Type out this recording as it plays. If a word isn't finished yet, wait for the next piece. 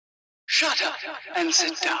Shut up and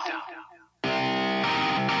sit down.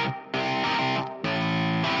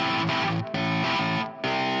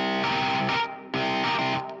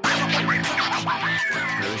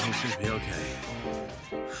 Everything's gonna be okay.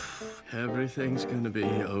 Everything's gonna be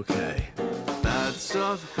okay. Bad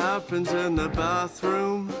stuff happens in the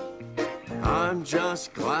bathroom. I'm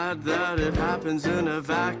just glad that it happens in a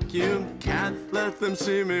vacuum. Can't let them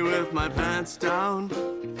see me with my pants down.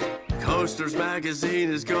 Coasters magazine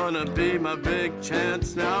is gonna be my big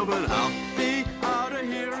chance now, but I'll be out of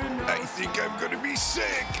here in no I think I'm gonna be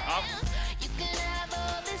sick. You can have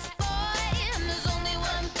all this, boy, and there's only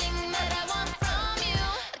one thing that I want from you.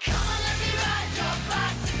 Come on, let me ride your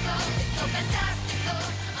bicycle. It's so fantastical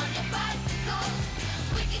on your bicycle.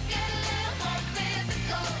 We could get a little more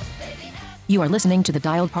physical, baby. You are listening to the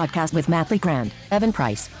Dialed Podcast with Matt Legrand, Evan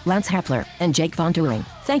Price, Lance Hepler, and Jake Von Turing.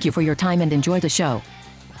 Thank you for your time and enjoy the show.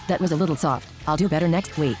 That was a little soft. I'll do better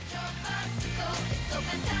next week.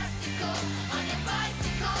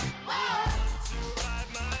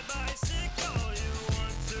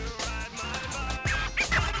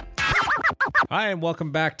 Hi, and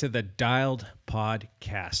welcome back to the Dialed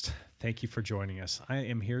Podcast. Thank you for joining us. I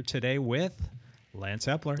am here today with Lance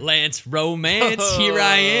Hepler. Lance Romance, here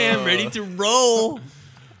I am, ready to roll.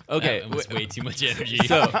 Okay, That was way too much energy.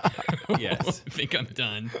 so yes. I think I'm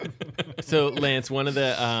done. So Lance, one of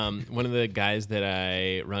the guys that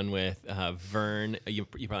I run with, Vern, you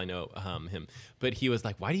probably know him, but he was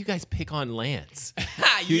like, "Why do you guys pick on Lance?"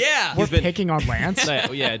 Yeah. We're picking on Lance.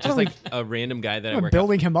 Yeah, just like a random guy that I I'm work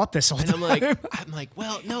building him up this whole with. And time. I'm like,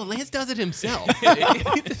 well, no, Lance does it himself.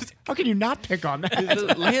 How can you not pick on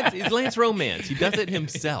that? He's Lance Romance. He does it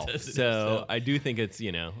himself. Does it So himself. I do think it's,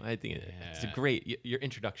 I think it's a great. Your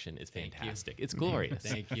introduction is fantastic. It's glorious.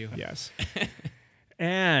 Thank you. Yes.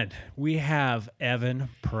 And we have Evan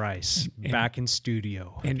Price back in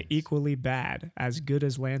studio. And equally bad, as good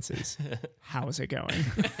as Lance's. How's it going?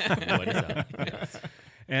 What is up?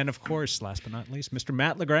 And of course, last but not least, Mr.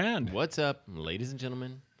 Matt Legrand. What's up, ladies and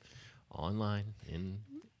gentlemen, online in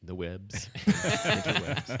the webs,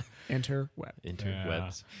 interwebs,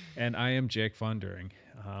 Interweb. And I am Jake Von During.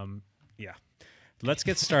 Yeah. Let's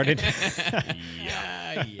get started.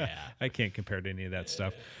 Yeah. I can't compare to any of that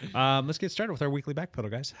stuff. Let's get started with our weekly backpedal,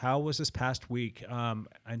 guys. How was this past week?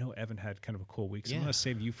 I know Evan had kind of a cool week, so I'm Yeah. going to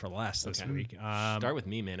save you for last this week. Start with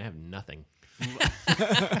me, man. I have nothing.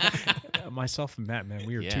 Myself and Matt, man,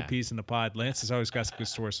 we are two Yeah. peas in the pod. Lance has always got some good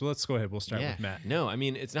stories, so let's go ahead. We'll start with Matt. No, I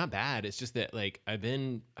mean, it's not bad. It's just that, I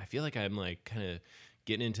feel like I'm kind of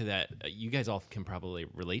getting into that. You guys all can probably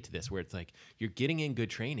relate to this, where it's like you're getting in good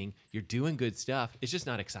training, you're doing good stuff. It's just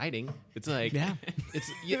not exciting. It's like,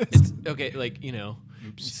 it's okay. You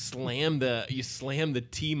slam the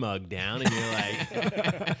tea mug down, and you're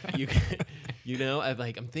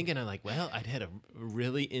like, I'm thinking, well, I'd had a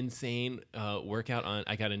really insane workout on.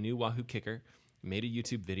 I got a new Wahoo kicker, made a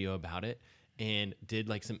YouTube video about it, and did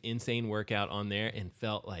some insane workout on there, and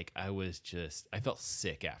felt like I felt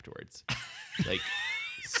sick afterwards. When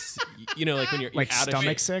you're Like out of stomach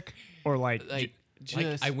shape. sick? Or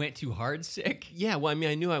Just, I went too hard sick. yeah, well, I mean,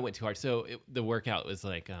 I knew I went too hard. So the workout was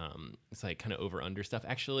it's kind of over under stuff.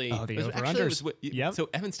 Actually, Oh, the it was- over-unders. it was what- Yep. So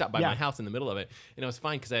Evan stopped by Yeah. my house in the middle of it, and I was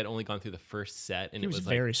fine because I had only gone through the first set, and he was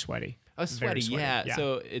like very sweaty. I was Very sweaty, sweaty, yeah.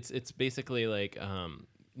 So it's basically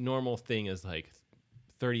normal thing is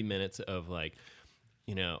 30 minutes of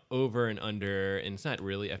over and under, and it's not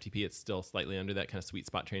really FTP. It's still slightly under that kind of sweet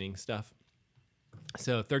spot training stuff.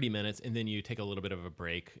 So 30 minutes, and then you take a little bit of a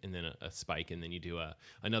break, and then a spike, and then you do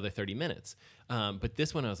another 30 minutes. But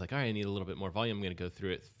this one, I was like, all right, I need a little bit more volume. I'm going to go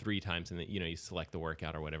through it 3 times, and then you select the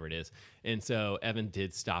workout or whatever it is. And so Evan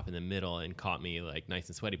did stop in the middle and caught me nice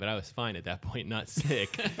and sweaty, but I was fine at that point, not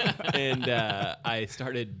sick. And I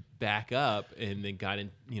started back up, and then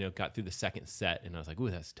got through the second set, and I was like, ooh,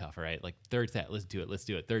 that's tough. All right, third set, let's do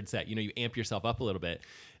it. Third set, you amp yourself up a little bit,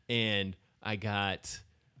 and I got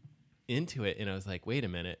into it, and I was like, wait a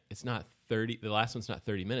minute, it's not 30, the last one's not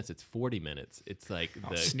 30 minutes, it's 40 minutes. It's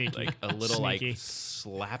sneaky. a little Sneaky.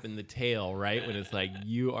 slap in the tail, right? When it's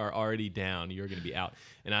you are already down, you're going to be out.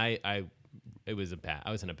 And I was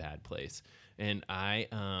in a bad place. And I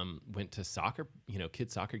went to soccer,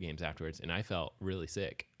 kids soccer games afterwards, and I felt really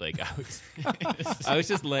sick. I was just I was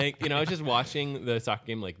just watching the soccer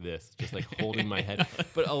game like this, just holding my head.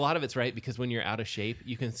 But a lot of it's right, because when you're out of shape,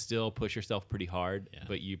 you can still push yourself pretty hard,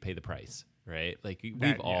 but you pay the price, right? We've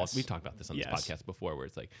talked about this on this podcast before, where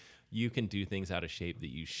it's you can do things out of shape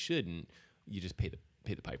that you shouldn't. You just pay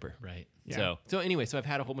the piper, Right. Yeah. So anyway, I've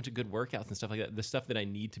had a whole bunch of good workouts and stuff like that. The stuff that I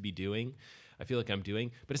need to be doing, I feel like I'm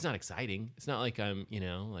doing, but it's not exciting. It's not like I'm,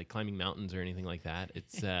 climbing mountains or anything like that.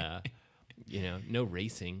 It's no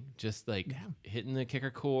racing, just like hitting the kicker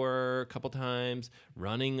core a couple times,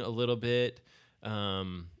 running a little bit,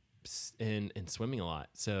 and swimming a lot.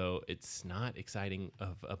 So it's not exciting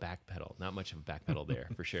of a back pedal. Not much of a back pedal there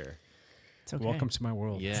for sure. It's okay. Welcome to my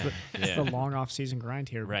world. Yeah, It's the long off-season grind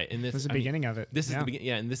here. right. And This is the beginning of it. This is Yeah. the beginning.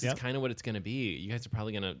 Yeah, and this is kind of what it's going to be. You guys are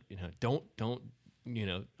probably going to, don't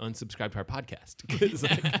unsubscribe to our podcast. 'Cause,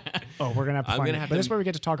 like, Oh, we're gonna have I'm plenty. gonna have But this is to- where we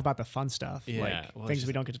get to talk about the fun stuff, Yeah, like well, it's things we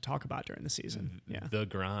just- don't get to talk about during the season. Yeah. the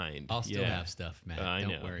grind. I'll still Yeah. have stuff, Matt. I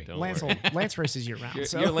Don't know. worry. Don't Lance worry. Lance races year round.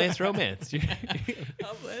 So You're Lance Romance. You're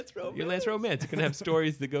I'm Lance Romance. You're Lance Romance. You're gonna have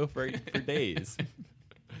stories that go for days.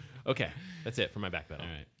 Okay, that's it for my back pedal.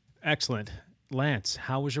 All right. Excellent. Lance,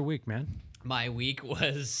 how was your week, man? My week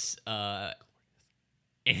was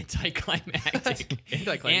anticlimactic.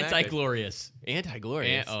 Anticlimactic. Anti-glorious.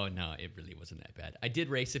 Anti-glorious. Oh, no, it really wasn't that bad. I did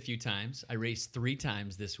race a few times. I raced 3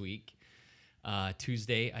 times this week.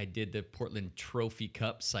 Tuesday, I did the Portland Trophy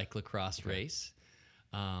Cup cyclocross race.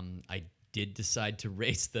 I did decide to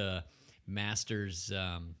race the Masters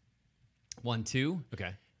 1-2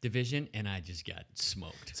 Okay. division, and I just got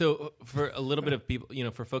smoked. So for a little bit of people,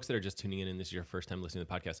 for folks that are just tuning in and this is your first time listening to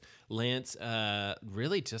the podcast, Lance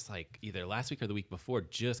really just like either last week or the week before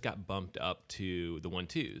just got bumped up to the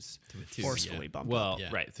 1-2s. forcefully bumped Well, up. Yeah.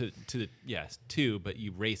 right. To the 2, but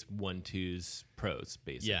you race 1-2s pros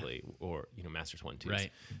basically, or Masters 1-2s.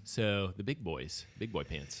 Right. So the big boy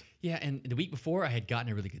pants. Yeah, and the week before I had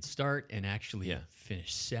gotten a really good start and actually Yeah.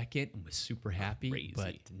 finished second and was super happy, Crazy.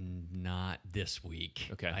 but not this week.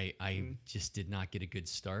 Okay. I just did not get a good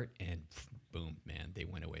start, and boom, man, they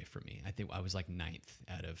went away from me. I think I was like 9th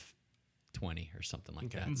out of 20 or something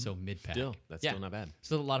like that. So mid-pack. Still, that's still not bad.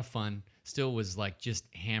 Still a lot of fun. Still was like just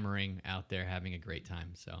hammering out there, having a great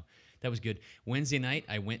time. So that was good. Wednesday night,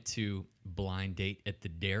 I went to Blind Date at the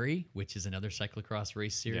Dairy, which is another cyclocross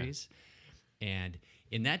race series. And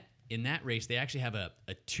in that race, they actually have a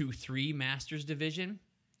 2-3 Masters division,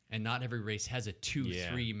 and not every race has a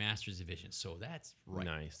 2-3 Masters division. So that's right.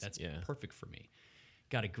 Nice. That's Yeah. perfect for me.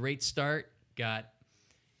 Got a great start.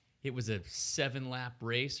 It was a 7-lap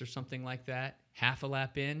race or something like that. Half a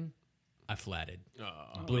lap in, I flatted.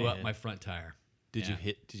 Blew up my front tire. Did Yeah.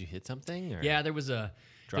 you hit something? Or? Yeah, there's a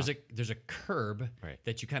curb Right.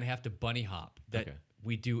 that you kind of have to bunny hop that Okay.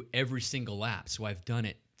 we do every single lap. So I've done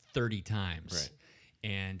it 30 times. Right.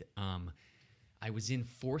 And I was in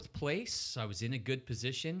 4th place, so I was in a good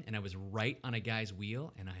position, and I was right on a guy's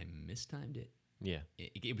wheel, and I mistimed it. Yeah.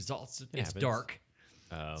 It was also it's happens. dark,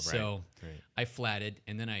 Right. so Right. I flatted,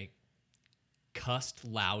 and then I cussed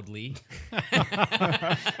loudly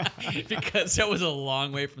because I was a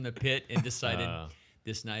long way from the pit and decided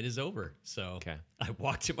this night is over. So Okay. I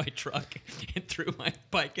walked to my truck and threw my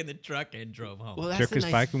bike in the truck and drove home. Well, that's Took the his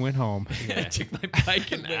nice- bike and went home. I took my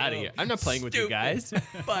bike and went outta home. here. I'm not playing with you Stupid guys.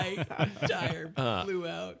 Bike tire flew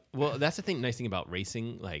out. Well, that's the nice thing about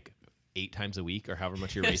racing, like 8 times a week or however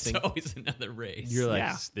much you're It's racing. always another race. You're like,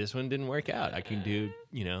 Yeah. this one didn't work out. I can do,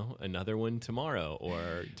 another one tomorrow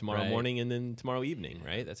or tomorrow Right. morning and then tomorrow evening,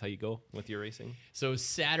 right? That's how you go with your racing. So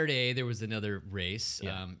Saturday there was another race.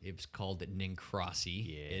 Yeah. It was called Ninkrossy.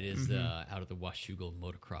 Yeah. It is out of the Washougal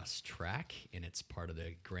motocross track, and it's part of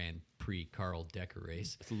the Grand Prix Carl Decker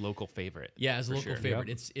race. It's a local favorite. Yeah, it's a for local sure.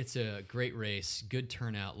 favorite. It's a great race, good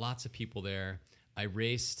turnout, lots of people there. I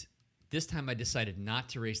raced. This time I decided not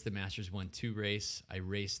to race the Masters 1-2 race. I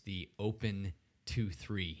raced the Open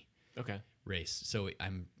 2-3 Okay. race. So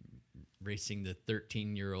I'm racing the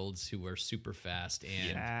 13-year-olds who are super fast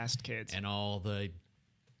and Fast kids. and all the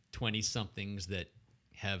 20-somethings that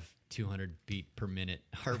have 200 beat per minute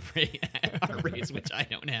heart rates, which I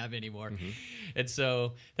don't have anymore. And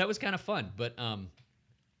so that was kind of fun. But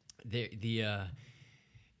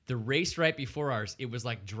the race right before ours, it was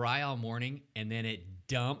like dry all morning, and then it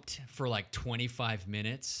dumped for like 25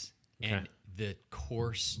 minutes, and the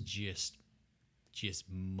course just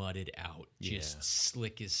mudded out, just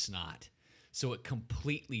slick as snot. So it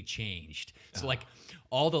completely changed. So like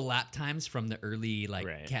all the lap times from the early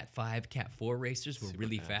Right. Cat 5, Cat 4 racers were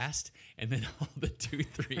really fast. And then all the 2,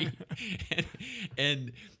 3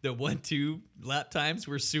 and the 1, 2 lap times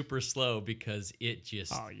were super slow because it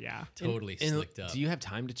just Oh yeah. totally And slicked up. do you have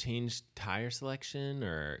time to change tire selection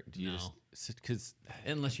or do you No. just, because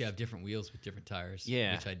Unless you have different wheels with different tires,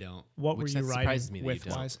 Yeah. which I don't. What Which were that you surprises riding me that you with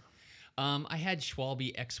don't. wise? I had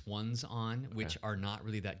Schwalbe X1s on, which are not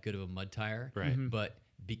really that good of a mud tire. Right. Mhm. But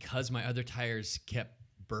because my other tires kept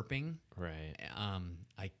burping, right. I'm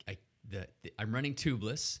running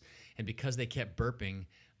tubeless, and because they kept burping,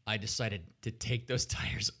 I decided to take those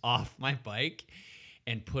tires off my bike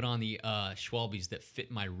and put on the Schwalbes that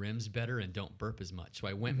fit my rims better and don't burp as much. So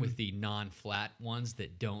I went with the non-flat ones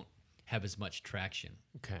that don't have as much traction.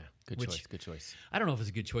 Okay, good Which- choice. Good choice. I don't know if it's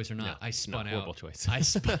a good choice or not. No, I spun out. horrible choice.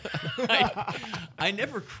 I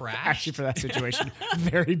never crashed. Actually, for that situation,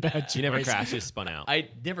 very bad choice. You never crashed, just spun out. I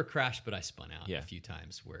never crashed, but I spun out Yeah. a few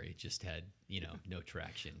times where it just had, no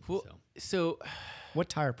traction. Well, So so What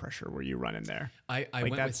tire pressure were you running there? I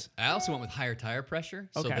like went with. I also went with higher tire pressure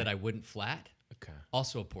so Okay. that I wouldn't flat. okay.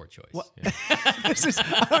 Also a poor choice. What?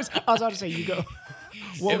 I was about to say, you go.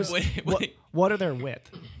 What are their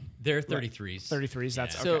width? They're 33s. 33s.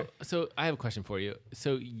 That's Yeah. okay. So I have a question for you.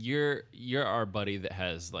 So you're our buddy that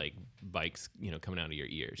has like bikes, coming out of your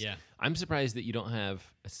ears. Yeah. I'm surprised that you don't have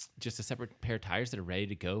just a separate pair of tires that are ready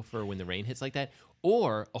to go for when the rain hits like that,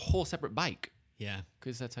 or a whole separate bike, Yeah.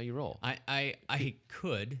 because that's how you roll. I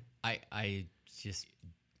could. I just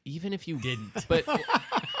Even if you didn't. but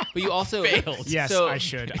you also Failed. Yes, so- I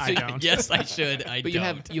should. I so- don't. yes, I should. I But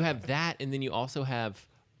don't. you have that, and then you also have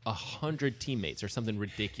 100 teammates or something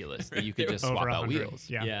ridiculous that you could just Over swap out 100. wheels.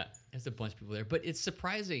 Yeah. Yeah, there's a bunch of people there, but it's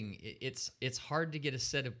surprising. It's hard to get a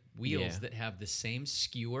set of wheels Yeah. that have the same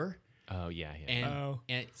skewer Oh yeah, yeah. and Oh.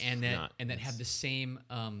 and that have the same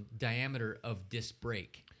diameter of disc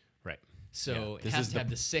brake. Right. So Yeah. it has to have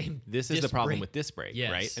the same. This is the disc problem brake. with disc brake,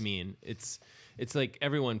 Yes. right? I mean, it's like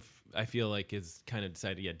everyone I feel like is kind of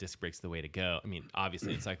decided, yeah, disc brake's the way to go. I mean,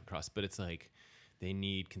 obviously it's cyclocross, but it's like they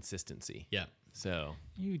need consistency. Yeah. So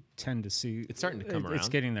You tend to see It's starting to come It's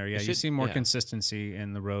around. getting there. It Yeah, you should- see more yeah. consistency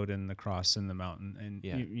in the road and the cross and the mountain, and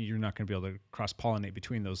Yeah. you're not going to be able to cross pollinate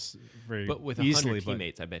between those very but with easily. 100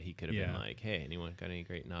 teammates, I bet he could have been Yeah. like, hey, anyone got any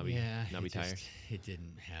great knobby Yeah, tires? it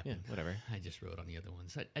didn't happen. Yeah, whatever. I just rode on the other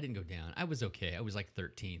ones. I didn't go down. I was okay. I was like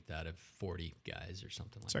 13th out of 40 guys or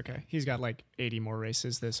something like It's that. okay. He's got like 80 more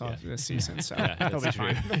races this season, so Yeah, he'll be that's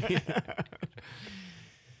true. fine.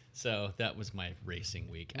 So that was my racing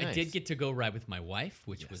week. I Nice. did get to go ride with my wife,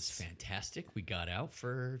 which was Yes. fantastic. We got out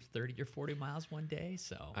for 30 or 40 miles one day.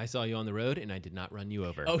 So I saw you on the road, and I did not run you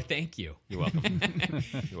over. oh, thank you. You're welcome.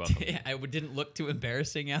 You're welcome. Yeah, I didn't look too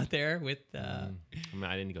embarrassing out there with. I mean,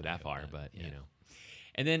 I didn't go that far, but Yeah.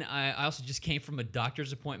 And then I also just came from a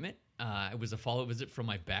doctor's appointment. It was a follow-up visit from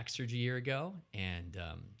my back surgery a year ago, and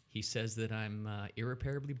he says that I'm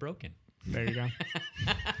irreparably broken. There you go.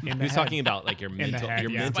 He was talking about like your mental, head,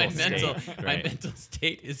 your yeah. mental My mental, state. my Right. mental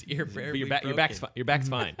state is irreparably But your back's broken. fine. Your back's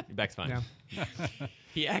fine. Your back's fine. Yeah.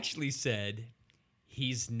 He actually said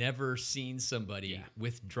he's never seen somebody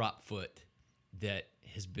with drop foot that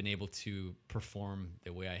has been able to perform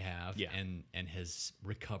the way I have Yeah. and has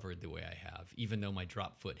recovered the way I have, even though my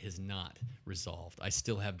drop foot has not resolved. I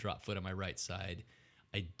still have drop foot on my right side.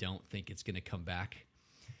 I don't think it's going to come back.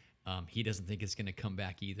 He doesn't think it's going to come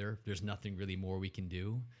back either. There's nothing really more we can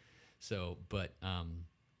do. So, but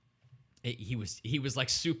he was like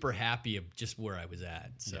super happy of just where I was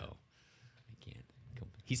at. So I can't.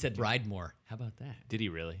 He said ride more. How about that? Did he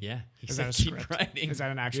really? Yeah. He Is said that a keep script? riding. Is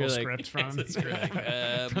that an actual You're like- script from? It's a script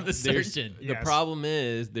from the There's- surgeon. The Yes. problem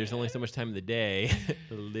is there's only so much time of the day.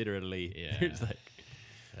 Literally. Yeah. There's like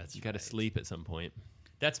That's you got to right. sleep at some point.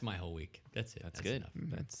 That's my whole week. That's it. That's good. enough.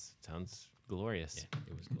 That sounds glorious. Yeah,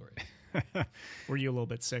 it was glorious. Were you a little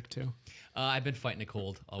bit sick too? I've been fighting a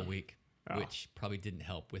cold all week, Oh. which probably didn't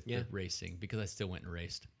help with Yeah. the racing because I still went and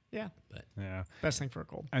raced. Yeah. But Yeah, Best thing for a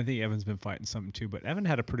cold. I think Evan's been fighting something too. But Evan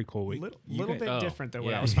had a pretty cool week. Little You bit got- different than what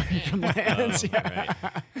yeah. I was fighting from Lance. yeah.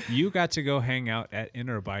 Right. You got to go hang out at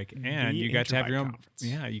Interbike, and The you got to have your Interbike own. conference.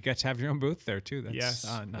 Yeah, you got to have your own booth there too. That's Yes.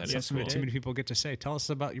 not That is something cool. too many people get to say. Tell us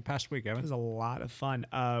about your past week, It Evan. was a lot of fun.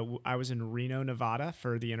 I was in Reno, Nevada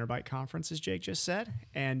for the Interbike conference, as Jake just said.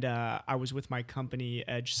 And I was with my company,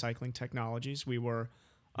 Edge Cycling Technologies. We were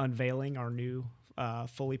unveiling our new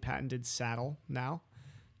fully patented saddle now.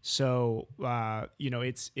 So,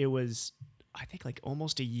 it was, I think, like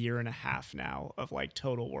almost a year and a half now of like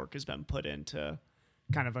total work has been put into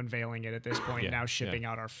kind of unveiling it at this point, Yeah, now yeah. shipping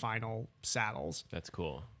out our final saddles. That's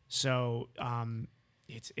cool. So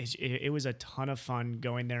it was a ton of fun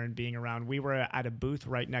going there and being around. We were at a booth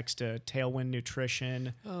right next to Tailwind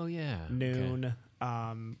Nutrition, Oh yeah. Noon,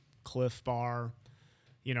 Cliff Bar,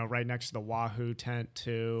 right next to the Wahoo tent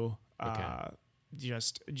too. Okay.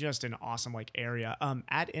 Just an awesome like area.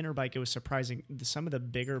 At Interbike, it was surprising. Some of the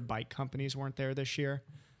bigger bike companies weren't there this year.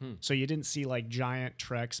 So you didn't see like Giant,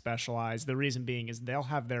 Trek, Specialized. The reason being is they'll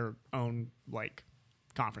have their own like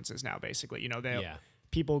conferences now, basically. Yeah.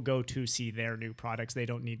 People go to see their new products. They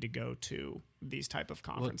don't need to go to these type of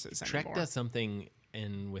conferences Trek anymore. does something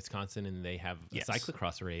in Wisconsin, and they have a Yes.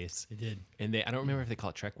 cyclocross race. They did. And I don't remember if they call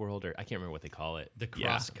it Trek World, or I can't remember what they call it. The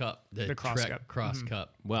Cross Cup. The Cross Trek Cup. Cross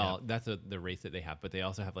Cup. Well, that's the race that they have, but they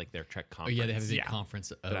also have like their Trek Oh, conference. yeah, they have a big Yeah.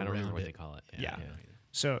 conference. but I don't remember around what it. they call it. Yeah.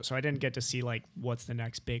 So I didn't get to see like what's the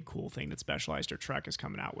next big cool thing that Specialized or Trek is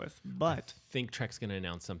coming out with. But I think Trek's going to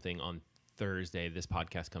announce something on Thursday. This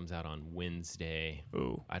podcast comes out on Wednesday.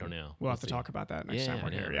 ooh, I don't know. we'll have to see. talk about that next Yeah, time we're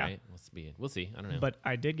I know, here. Yeah. right? We'll see. I don't know. But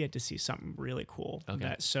I did get to see something really cool.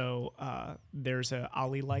 Okay. There's a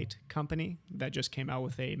Ollie Light company that just came out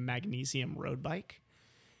with a magnesium road bike.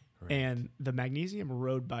 And the magnesium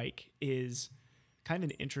road bike is kind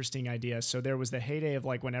of an interesting idea. So there was the heyday of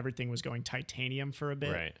like when everything was going titanium for a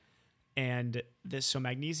bit. right. And so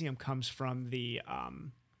magnesium comes from the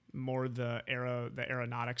more the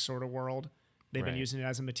aeronautics sort of world. They've been Right. using it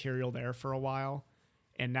as a material there for a while.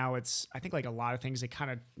 And now it's, I think like a lot of things, they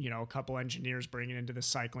kind of, a couple engineers bring it into the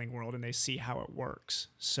cycling world and they see how it works.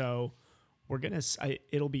 So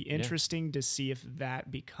it'll be interesting to see if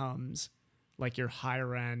that becomes like your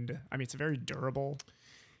higher end. I mean, it's a very durable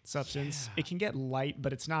substance. It can get light,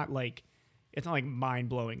 but it's not like mind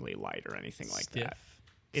blowingly light or anything like that.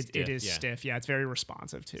 It is yeah. stiff. Yeah. It's very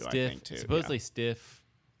responsive too, I Stiff. think too. Supposedly stiff.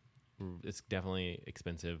 It's definitely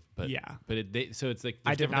expensive, but Yeah. But so it's like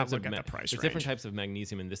I there's did different not types look of at the price There's different range. types of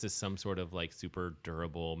magnesium, and this is some sort of like super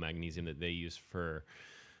durable magnesium that they use for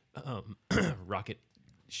rocket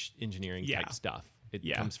engineering Yeah. type stuff. It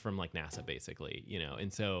Yeah. comes from like NASA basically,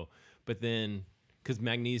 and so but then. Because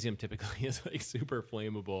magnesium typically is like super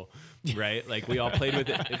flammable, right? Like we all played with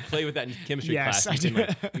that in chemistry Yes, class. I You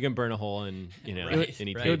did. can burn a hole in Right,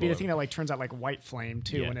 any right. It would be the table. thing that like turns out like white flame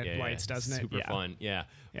too when it lights, doesn't it? Super Yeah. fun, yeah.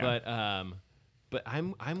 Yeah. But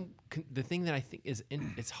the thing that I think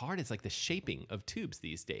it's hard is like the shaping of tubes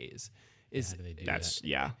these days. Is How do they do That's that?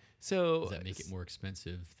 yeah. so Does that make it more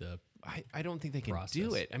expensive? I don't think they can do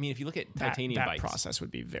process? it. I mean, if you look at That, titanium that bikes, process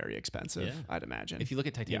would be very expensive, Yeah. I'd imagine. if you look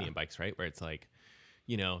at titanium bikes, right, where it's like,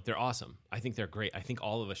 they're awesome. I think they're great. I think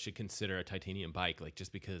all of us should consider a titanium bike, like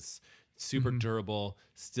just because it's super durable,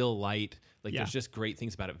 still light. Like Mm-hmm. Yeah. there's just great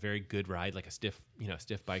things about it. Very good ride, like a stiff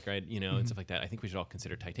bike ride, Mm-hmm. and stuff like that. I think we should all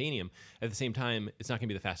consider titanium. At the same time, it's not going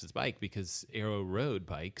to be the fastest bike because aero road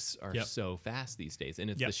bikes are Yep. so fast these days, and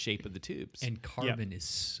it's Yep. the shape of the tubes. And carbon is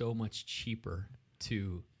so much cheaper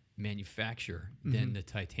to manufacture than the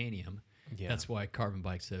titanium. Yeah. That's why carbon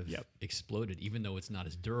bikes have Yep. exploded, even though it's not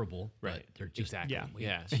as durable. but Right. they're just Exactly.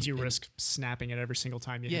 yeah. Yeah. And you risk snapping it every single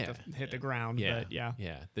time you hit the ground. But yeah.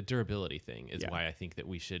 Yeah. The durability thing is Yeah. why I think that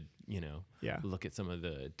we should, Yeah. look at some of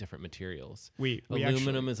the different materials. We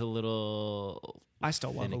Aluminum is a little. I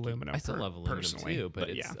still love finicky. aluminum. I still love aluminum personally, too, but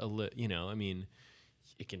it's yeah. I mean,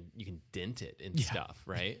 you can dent it and stuff,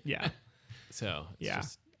 right? Yeah. So it's Yeah.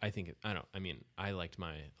 just, I liked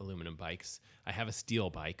my aluminum bikes. I have a steel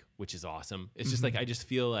bike, which is awesome. It's just Mm-hmm. like, I just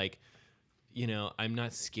feel like, I'm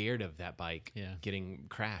not scared of that bike Yeah. getting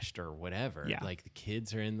crashed or whatever. Yeah. Like the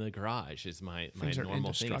kids are in the garage is my Things are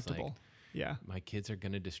normal thing. It's like, indestructible. Yeah. my kids are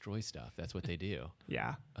going to destroy stuff. That's what they do.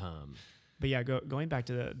 Yeah. Um, But yeah, going back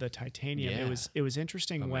to the titanium, Yeah. it was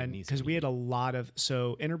interesting when magnesium. because we had a lot of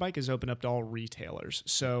Interbike is open up to all retailers.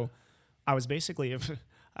 So I was basically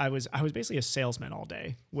I was basically a salesman all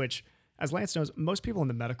day, which as Lance knows, most people in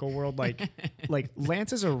the medical world like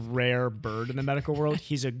Lance is a rare bird in the medical world.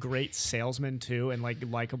 He's a great salesman too and like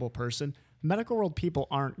likable person. Medical world people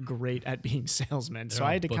aren't great at being salesmen. So They're I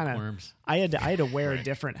all had to kind of bookworms. I had to wear a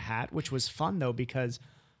different hat, which was fun though because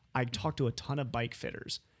I talked to a ton of bike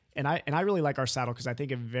fitters. And I really like our saddle because I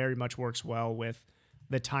think it very much works well with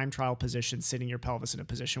the time trial position, sitting your pelvis in a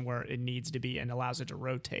position where it needs to be and allows it to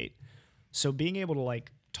rotate. So being able to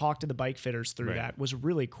like talk to the bike fitters through Right. that was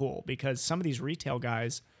really cool because some of these retail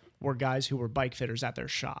guys were guys who were bike fitters at their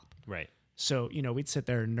shop. right. So, we'd sit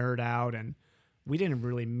there and nerd out and we didn't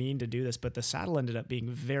really mean to do this, but the saddle ended up being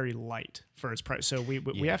very light for its price. So we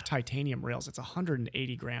Yeah. have titanium rails. It's a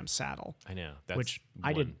 180 gram saddle. I know. That's Which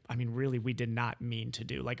one. really, we did not mean to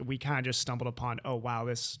do. Like, we kind of just stumbled upon, oh, wow,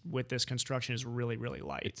 this construction is really, really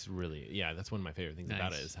light. It's really, that's one of my favorite things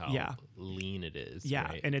about it Nice. is how Yeah. lean it is. yeah.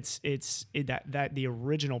 right? And that the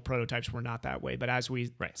original prototypes were not that way. But as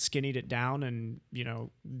we Right. skinnied it down and,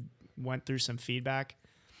 went through some feedback,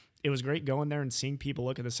 it was great going there and seeing people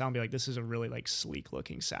look at the saddle and be like, this is a really like sleek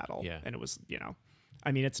looking saddle. Yeah. And it was,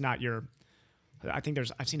 it's not I think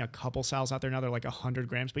I've seen a couple saddles out there now. They're like 100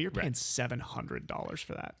 grams, but you're paying Right. $700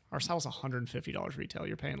 for that. Our saddle's $150 retail.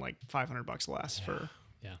 You're paying like $500 less for.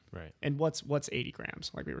 Yeah. right. And what's 80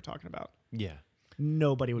 grams? Like we were talking about. Yeah.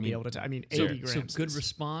 Nobody would be able to. 80 So grams. good is-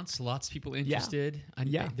 response. Lots of people interested.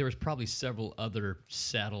 Yeah. There was probably several other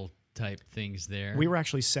saddle type things there. We were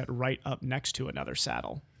actually set right up next to another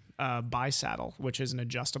saddle, Bi-Saddle, which is an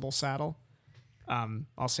adjustable saddle.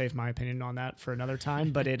 I'll save my opinion on that for another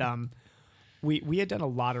time, but we had done a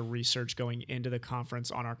lot of research going into the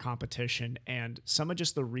conference on our competition and some of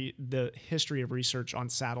just the history of research on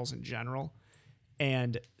saddles in general.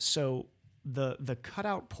 And so the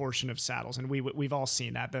cutout portion of saddles, and we've all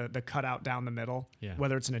seen that, the cutout down the middle, Yeah.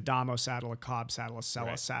 whether it's an Adamo saddle, a Cobb saddle, a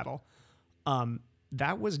Sella saddle,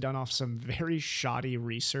 that was done off some very shoddy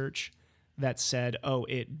research that said, oh,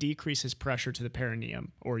 it decreases pressure to the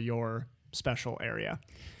perineum or your special area.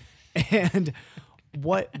 And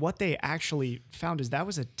what they actually found is that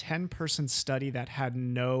was a 10-person study that had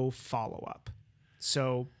no follow-up.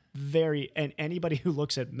 So and anybody who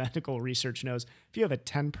looks at medical research knows if you have a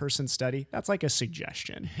 10-person study, that's like a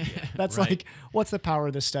suggestion. That's right. like, what's the power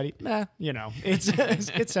of this study?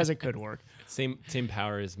 It says it could work. Same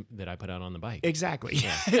power as that I put out on the bike. Exactly.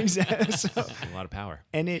 Exactly. So, A lot of power.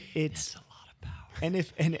 and it's a lot of power.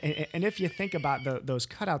 And if you think about those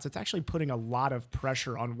cutouts, it's actually putting a lot of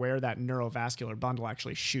pressure on where that neurovascular bundle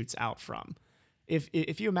actually shoots out from.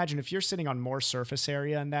 If you imagine if you're sitting on more surface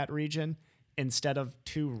area in that region instead of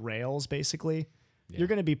 2 rails, basically, you're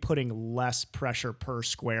going to be putting less pressure per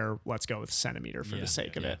square. Let's go with centimeter for the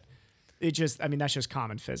sake of it. That's just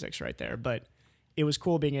common physics right there. But it was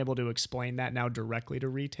cool being able to explain that now directly to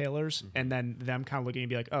retailers and then them kind of looking and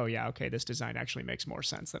be like, oh yeah, okay, this design actually makes more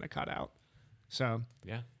sense than a cutout. So,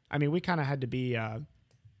 Yeah. I mean, we kind of had to be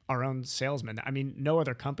our own salesman. I mean, no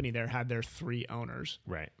other company there had their 3 owners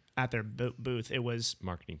Right. at their booth. It was,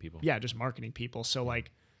 Marketing people. yeah, just marketing people. So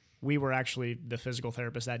like we were actually the physical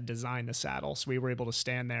therapists that designed the saddle. So we were able to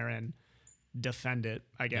stand there and defend it,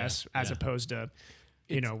 I guess, as opposed to,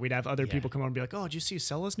 we'd have other people come over and be like, oh, did you see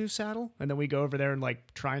Sella's new saddle? And then we go over there and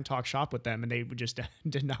like try and talk shop with them. And they just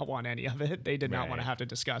did not want any of it. They did not want to Right. have to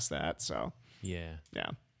discuss that. So Yeah.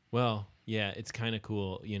 yeah. Well, yeah, it's kind of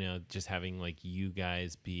cool, just having like you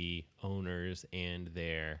guys be owners and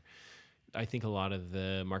I think a lot of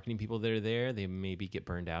the marketing people that are there, they maybe get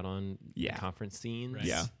burned out on the conference scenes. Right.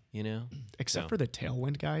 Yeah. Except for the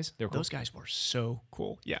Tailwind guys. They're cool. Those guys were so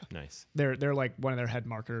cool. Yeah. Nice. They're like one of their head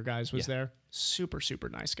marketer guys was there. Super, super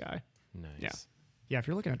nice guy. Nice. Yeah. Yeah. If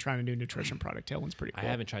you're looking at trying a new nutrition product, Tailwind's pretty cool. I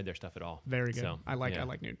haven't tried their stuff at all. Very good. So, I like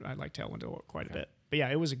Tailwind quite a bit. But yeah,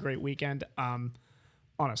 it was a great weekend. On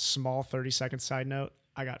a small 30-second side note,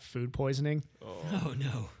 I got food poisoning. Oh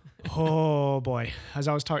no. Oh boy. As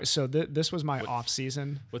I was talking, so this was my off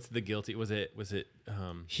season. What's the guilty? Was it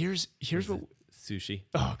Here's what. sushi?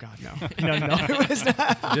 Oh God, no, no, it was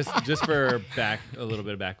not. just for a little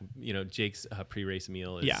bit of back, Jake's pre-race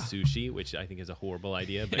meal is Yeah. sushi, which I think is a horrible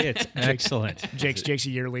idea, but It's excellent. Jake's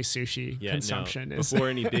yearly sushi consumption is before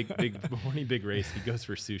any big race, he goes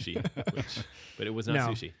for sushi, but it was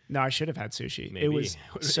not sushi. No, I should have had sushi. Maybe It was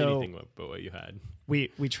so anything but what you had. we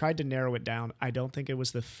tried to narrow it down. I don't think it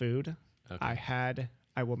was the food. Okay.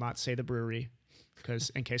 I will not say the brewery because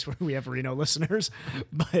in case we have Reno listeners,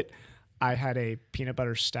 but I had a peanut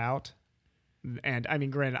butter stout. And I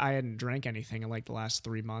mean, granted, I hadn't drank anything in like the last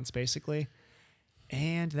 3 months basically.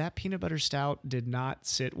 And that peanut butter stout did not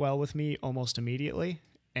sit well with me almost immediately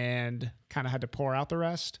and kind of had to pour out the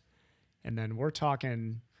rest. And then we're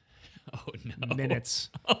talking Oh no. minutes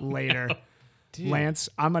later. Lance,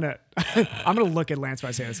 I'm gonna look at Lance when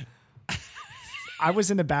I say this. I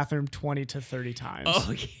was in the bathroom 20 to 30 times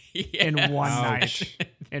Oh yeah. in one Ouch. night.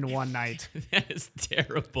 In one night. That is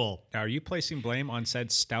terrible. Now, are you placing blame on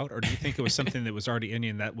said stout, or do you think it was something that was already in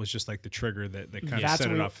you and that was just like the trigger that kind of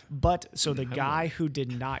set it off? But so the guy who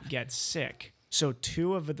did not get sick. So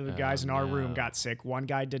 2 of the guys in our room got sick. 1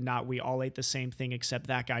 guy did not. We all ate the same thing except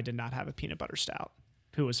that guy did not have a peanut butter stout,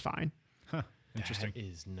 who was fine. Interesting. That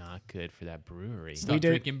is not good for that brewery. Stop did-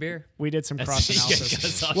 drinking beer. We did some That's- cross you gotta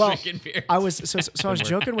analysis. stop Well, drinking beer. I was so I was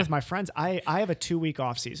joking with my friends. I have a 2-week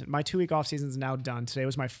off season. My 2-week off season is now done. Today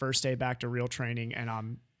was my first day back to real training, and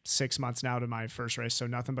I'm 6 months now to my first race, so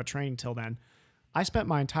nothing but training till then. I spent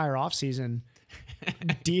my entire off season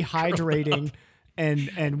dehydrating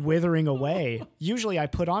and withering away. Usually I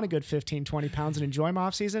put on a good 15, 20 pounds and enjoy my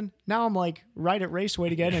off season. Now I'm like right at race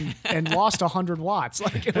weight again and lost 100 watts.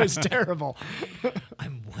 Like it was terrible.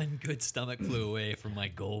 I'm one good stomach flu away from my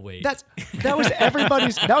goal weight. That was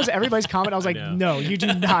everybody's comment. I was like, know. no, you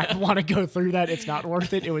do not want to go through that. It's not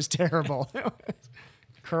worth it. It was terrible.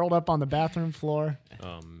 Curled up on the bathroom floor.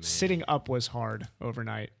 Oh man. Sitting up was hard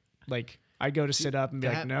overnight. Like I'd go to sit up and be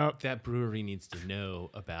like, nope. That brewery needs to know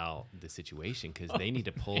about the situation because they need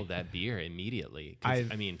to pull that beer immediately. 'Cause,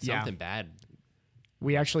 I mean, yeah. something bad.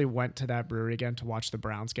 We actually went to that brewery again to watch the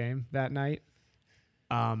Browns game that night.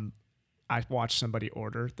 I watched somebody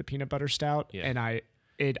order the peanut butter stout, Yeah. and I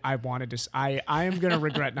wanted to. I am gonna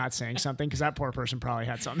regret not saying something because that poor person probably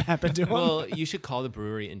had something happen to him. Well, you should call the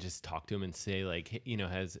brewery and just talk to them and say like, hey,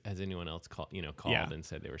 has anyone else called Yeah. and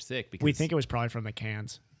said they were sick? Because we think it was probably from the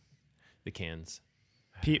cans. the cans.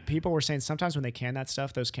 People were saying sometimes when they can that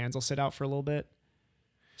stuff, those cans will sit out for a little bit.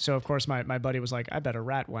 So of course my buddy was like, I bet a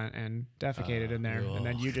rat went and defecated in there, and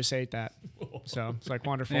then you just ate that. So it's like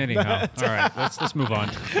wonderful. Anyhow, all right, let's move on.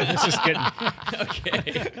 This is getting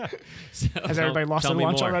Okay. So, Has everybody lost tell their me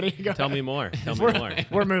lunch more. already? Go Tell ahead. me more. Tell me more.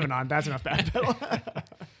 We're moving on. That's enough backpedal.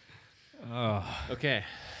 Okay.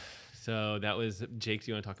 So that was Jake.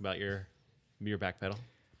 Do you want to talk about your back pedal?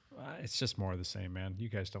 it's just more of the same, man. You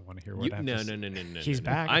guys don't want to hear what I have No. to say. He's no.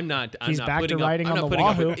 back. I'm not. I'm He's not back to putting riding up, I'm on not the putting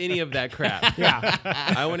up with Wahoo. any of that crap. Yeah.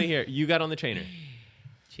 I want to hear. You got on the trainer.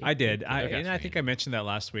 I did. Okay. And I think I mentioned that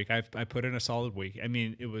last week. I put in a solid week. I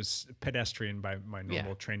mean, it was pedestrian by my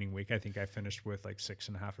normal training week. I think I finished with like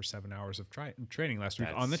 6.5 or 7 hours of training last week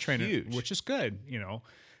on the That's trainer, huge. which is good.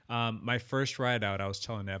 My first ride out, I was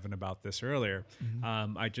telling Evan about this earlier.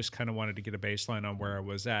 I just kind of wanted to get a baseline on where I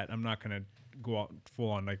was at. I'm not going to go out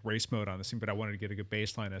full on like race mode on this thing, but I wanted to get a good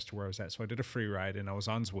baseline as to where I was at. So I did a free ride, and I was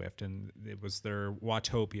on Zwift, and it was their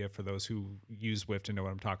Watopia for those who use Zwift and know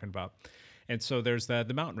what I'm talking about. And so there's the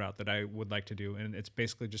mountain route that I would like to do, and it's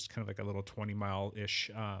basically just kind of like a little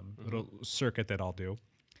 20-mile-ish little circuit that I'll do.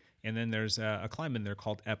 And then there's a climb in there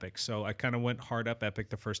called Epic. So I kind of went hard up Epic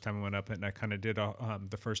the first time I went up it, and I kind of did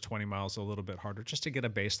the first 20 miles a little bit harder just to get a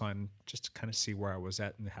baseline, just to kind of see where I was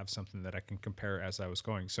at and have something that I can compare as I was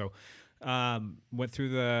going. So went through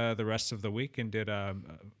the rest of the week and did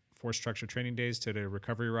 4 structured training days, did a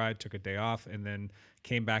recovery ride, took a day off, and then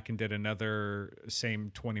came back and did another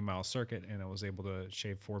same 20-mile circuit, and I was able to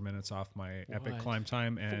shave 4 minutes off my Epic climb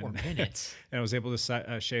time. And 4 minutes. and I was able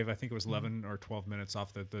to shave, I think it was 11 or 12 minutes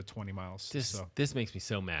off the 20 miles. This makes me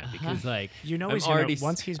so mad because like I'm He's already gonna,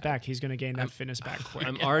 once he's back, he's gonna gain that fitness back quick.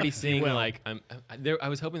 I'm already seeing like I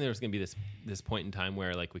was hoping there was gonna be this point in time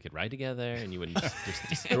where like we could ride together and you wouldn't just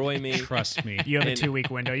destroy me. Trust me, You have a And- 2-week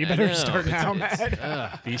window. You I better know, start it's- now, it's-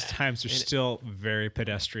 man. these times are still very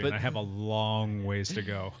pedestrian. But- I have a long ways to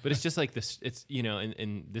go. But it's just like this. It's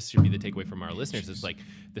and this should be the takeaway from our listeners. It's like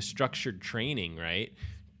the structured training, right?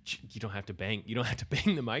 You don't have to bang. You don't have to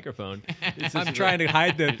bang the microphone. It's I'm just trying to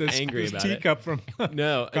hide this angry about it. teacup from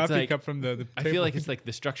No, it's coffee like, cup from the I table. feel like it's like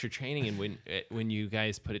the structured training, and when you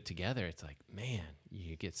guys put it together, it's like, man,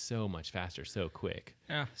 you get so much faster, so quick.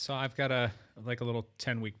 Yeah, so I've got a little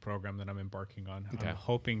 10-week program that I'm embarking on. Okay. I'm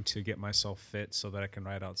hoping to get myself fit so that I can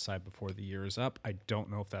ride outside before the year is up. I don't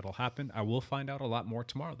know if that'll happen. I will find out a lot more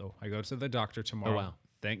tomorrow, though. I go to the doctor tomorrow. Oh, wow.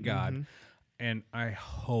 Thank God. And I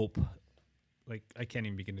hope, like, I can't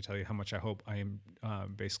even begin to tell you how much I hope I am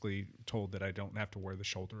basically told that I don't have to wear the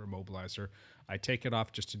shoulder immobilizer. I take it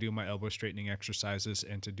off just to do my elbow straightening exercises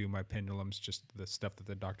and to do my pendulums, just the stuff that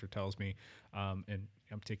the doctor tells me. And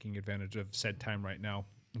I'm taking advantage of said time right now.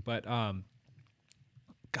 But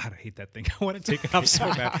God, I hate that thing. I want to take it off so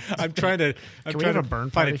bad. I'm trying to we have a burn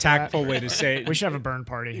find party a for that? tactful way to say it. We should have a burn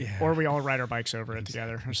party, or we all ride our bikes over it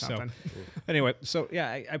together, or So, something. anyway, so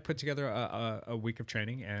yeah, I put together a week of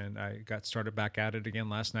training, and I got started back at it again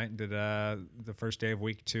last night and did the first day of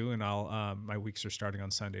week 2, and I'll my weeks are starting on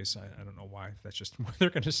Sundays. I don't know why. That's just where they're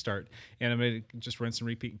going to start, and I'm going to just rinse and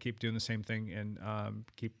repeat and keep doing the same thing and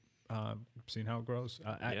keep seeing how it grows.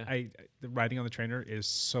 The riding on the trainer is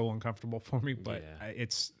so uncomfortable for me, but Yeah.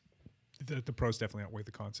 it's the pros definitely outweigh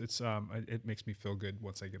the cons. It's it makes me feel good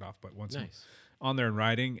once I get off, but once Nice. I'm on there and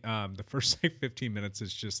riding, the first like 15 minutes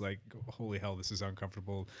is just like, holy hell, this is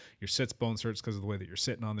uncomfortable. Your sits bones hurts because of the way that you're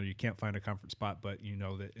sitting on there. You can't find a comfort spot, but you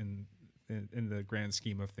know that in the grand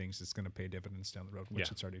scheme of things, it's going to pay dividends down the road, which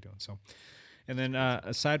Yeah. it's already doing. So. And then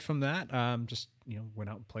aside from that, just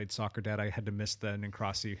went out and played soccer. Dad, I had to miss the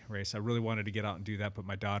Nincrossi race. I really wanted to get out and do that, but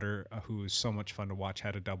my daughter, who is so much fun to watch,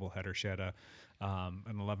 had a doubleheader. She had an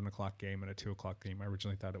 11 o'clock game and a 2 o'clock game. I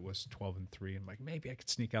originally thought it was 12 and 3, and like maybe I could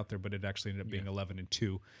sneak out there, but it actually ended up being 11 and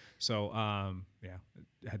 2. So I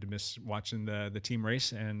had to miss watching the team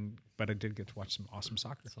race, but I did get to watch some awesome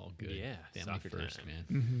soccer. It's all good. Yeah, Family soccer first, time.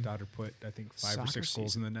 man. Daughter put I think 5 or Soccer 6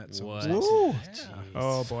 goals in the net. So What? Ooh.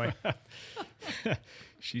 Oh boy.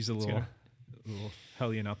 she's a little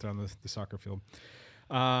hellion out there on the soccer field.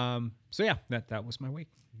 So yeah, that was my week.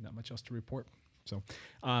 Not much else to report. So,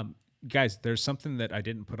 guys, there's something that I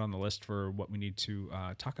didn't put on the list for what we need to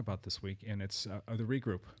talk about this week, and it's the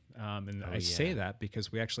regroup. And I say that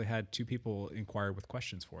because we actually had 2 people inquire with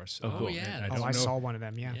questions for us. Oh, cool. yeah, and that's don't I know- saw one of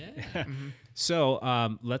them. Yeah. Yeah.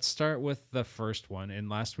 So let's start with the first one. And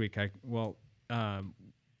last week, let's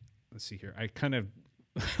see here. I kind of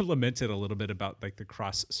lamented a little bit about like the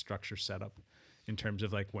cross structure setup in terms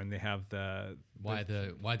of like when they have the Why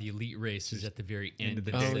the elite race is at the very end of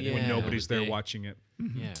the Oh, day yeah. when nobody's there Day. watching it.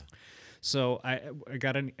 Yeah. So I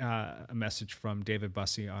got a message from David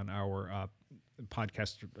Bussey on our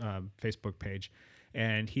podcast Facebook page,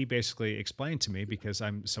 and he basically explained to me, because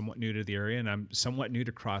I'm somewhat new to the area and I'm somewhat new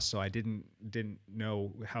to cross, so I didn't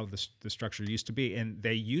know how the structure used to be. And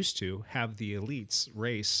they used to have the elites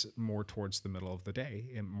race more towards the middle of the day,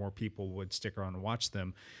 and more people would stick around and watch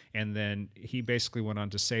them. And then he basically went on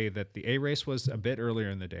to say that the A race was a bit earlier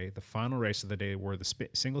in the day. The final race of the day were the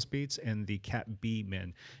single speeds and the Cat B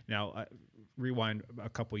men. Now, rewind a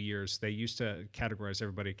couple years, they used to categorize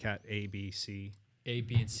everybody Cat A, B, C, A,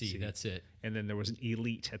 B, and C. That's it. and then there was an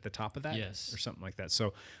elite at the top of that, Yes. or something like that.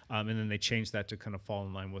 So, and then they changed that to kind of fall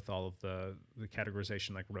in line with all of the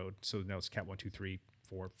categorization like road. So now it's Cat 1, 2, 3,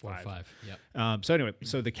 4, 4, 5. 5. Yep. So anyway,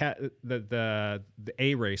 so the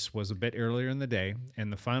A race was a bit earlier in the day,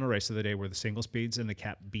 and the final race of the day were the single speeds and the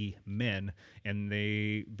Cat B men, and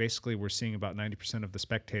they basically were seeing about 90% of the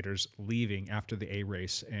spectators leaving after the A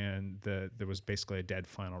race, and there was basically a dead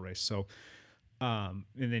final race. So, and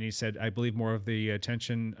then he said, I believe more of the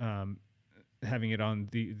attention. Having it on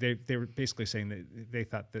they were basically saying that they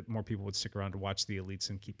thought that more people would stick around to watch the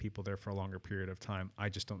elites and keep people there for a longer period of time. I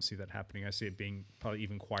just don't see that happening. I see it being probably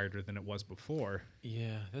even quieter than it was before.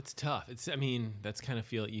 Yeah, that's tough. I mean, you kind of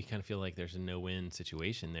feel like there's a no-win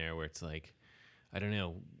situation there, where it's like, I don't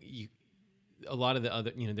know, a lot of the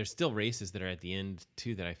other, there's still races that are at the end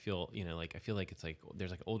too that I feel like it's like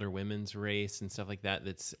there's like older women's race and stuff like that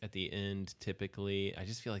that's at the end typically. I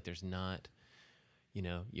just feel like there's not,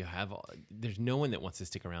 there's no one that wants to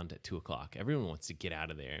stick around at 2:00. Everyone wants to get out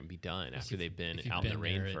of there and be done after they've been If you've out in the been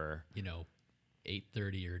rain there for. at,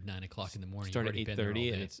 8:30 or 9 o'clock in the morning. Start you've at already been there all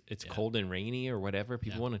 8:30 and day. it's Yeah. cold and rainy or whatever.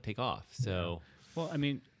 People Yeah. want to take off. So Well, I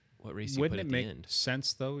mean, what race do you wouldn't put it at make the end?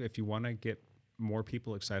 sense though, if you want to get more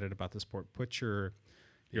people excited about the sport, put your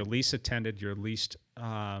least attended, your least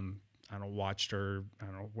watched or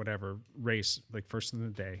whatever race like first in the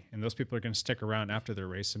day, and those people are going to stick around after their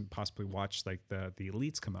race and possibly watch like the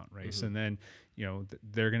elites come out and race, and then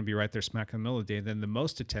they're going to be right there smack in the middle of the day. Then the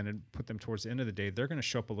most attended, put them towards the end of the day, they're going to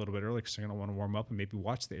show up a little bit early because they're going to want to warm up and maybe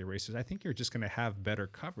watch the A races. I think you're just going to have better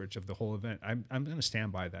coverage of the whole event. I'm going to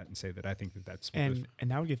stand by that and say that I think that's what And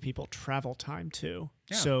that would give people travel time too.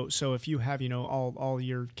 Yeah. So if you have all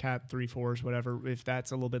your Cat 3, 4s, whatever, if that's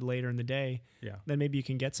a little bit later in the day, Yeah. then maybe you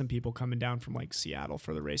can get some people coming down from like Seattle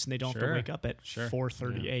for the race, and they don't have Sure. to wake up at Sure.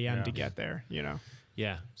 4:30 a.m. Yeah. to get there.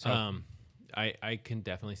 Yeah. So- I can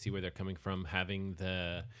definitely see where they're coming from. Having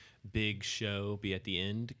the big show be at the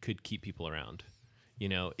end could keep people around.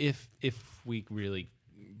 If we really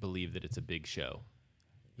believe that it's a big show,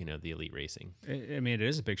 the elite racing. I mean, it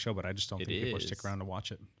is a big show, but I just don't It think people would is. stick around to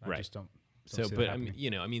watch it. I Right. just don't. So, see but that I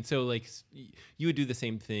happening. mean, so like you would do the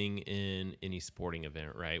same thing in any sporting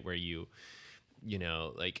event, right? Where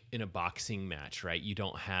like in a boxing match, right? You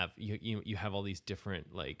don't have you have all these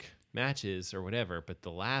different like matches or whatever, but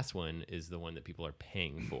the last one is the one that people are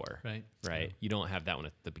paying for, Right. Right. You don't have that one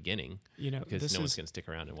at the beginning, because this no one's is going to stick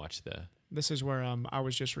around and watch the. this is where I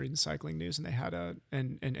was just reading cycling news, and they had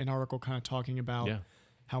an article kind of talking about Yeah.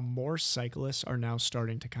 how more cyclists are now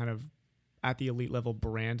starting to kind of at the elite level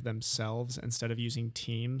brand themselves instead of using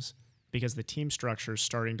teams, because the team structure is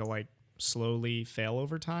starting to like slowly fail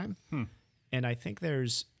over time. And I think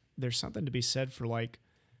there's something to be said for like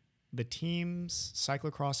the teams,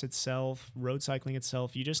 cyclocross itself, road cycling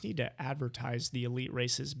itself. You just need to advertise the elite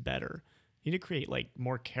races better. You need to create like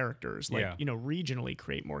more characters, like Yeah. Regionally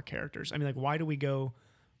create more characters. I mean, like, why do we go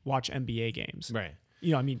watch NBA games? Right.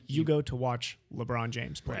 You go to watch LeBron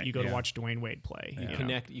James play. Right, You go to yeah. watch Dwayne Wade play.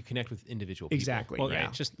 You connect with individual people. Exactly. Well, yeah.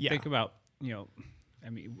 just Yeah. think about, I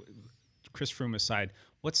mean, Chris Froome aside,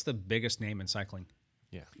 what's the biggest name in cycling?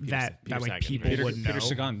 Yeah. that like Sagan, people right? would know. Peter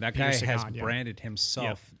Sagan. That Peter guy Sagan, has yeah. branded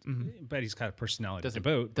himself, but he's got a personality to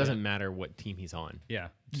boot. Doesn't matter what team he's on. Yeah.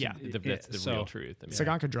 Yeah. That's the So- real truth. I mean,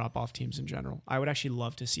 Sagan could drop off teams in general. I would actually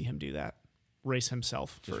love to see him do that. Race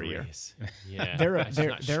himself just for a year. race. Yeah. There are It's there,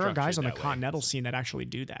 not there are guys on structured the that way. continental scene that actually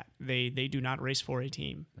do that. They do not race for a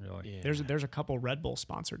team. Really. Yeah. There's a couple Red Bull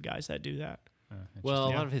sponsored guys that do that. Well, a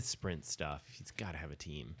Yeah. lot of his sprint stuff, he's got to have a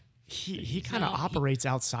team. He kind of No, he- operates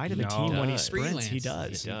outside of a team when he does. sprints. He Freelance.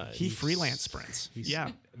 does. He does. He He's- freelance sprints.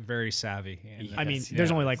 Yeah. Very savvy. And I mean, Yes,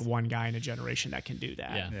 there's only yes. like one guy in a generation that can do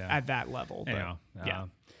that Yeah. Yeah. at that level. But Anyhow, yeah.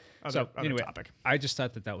 other anyway, topic. I just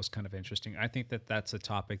thought that was kind of interesting. I think that that's a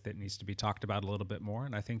topic that needs to be talked about a little bit more,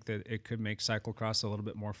 and I think that it could make cyclocross a little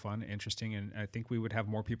bit more fun, interesting, and I think we would have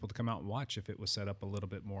more people to come out and watch if it was set up a little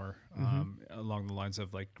bit more along the lines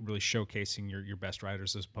of like really showcasing your best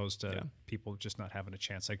riders as opposed to people just not having a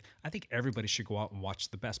chance. Like I think everybody should go out and watch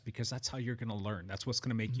the best because that's how you're going to learn. That's what's going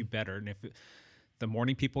to make you better. And if the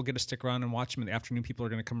morning people get to stick around and watch them, and the afternoon people are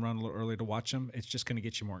going to come around a little early to watch them, it's just going to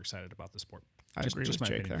get you more excited about the sport. I agree with my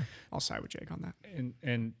Jake opinion. there. I'll side with Jake on that.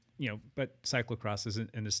 And but cyclocross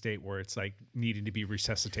isn't in a state where it's like needing to be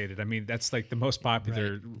resuscitated. I mean, that's like the most popular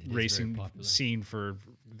Right. It is very racing popular. scene for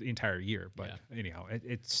the entire year. But Yeah. anyhow,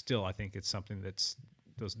 it's still, I think it's something that's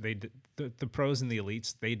the pros and the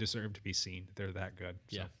elites, they deserve to be seen. They're that good.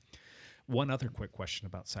 So. Yeah. One other quick question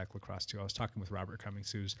about cyclocross too. I was talking with Robert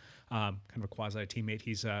Cummings, who's kind of a quasi teammate.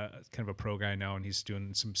 He's kind of a pro guy now, and he's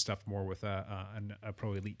doing some stuff more with a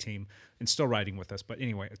pro elite team, and still riding with us. But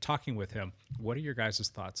anyway, talking with him, what are your guys'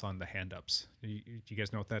 thoughts on the hand ups? Do you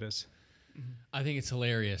guys know what that is? I think it's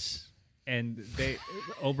hilarious. And they,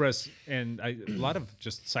 Obras, and a lot of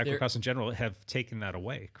just cyclocross in general have taken that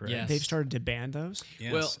away. Correct? Yes. They've started to ban those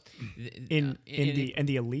Yes. Well, in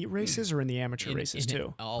the elite races or in the amateur races in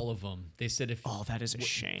too. all of them. They said if Oh, that is a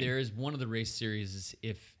shame. There is one of the race series is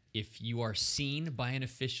if you are seen by an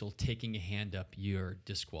official taking a hand up, you're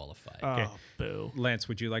disqualified. Oh, boo. Lance,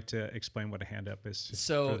 would you like to explain what a hand up is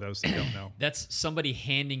So- for those that don't know? That's somebody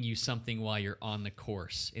handing you something while you're on the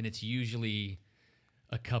course, and it's usually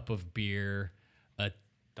a cup of beer, a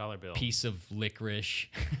 $1 bill. piece of licorice,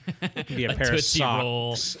 It could be a, pair Tootsie of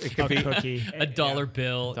Roll, socks. It could A be cookie. a dollar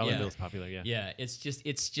bill. $1 yeah. bill is popular, yeah. Yeah, it's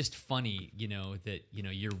just funny, that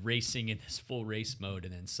you're racing in this full race mode,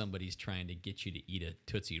 and then somebody's trying to get you to eat a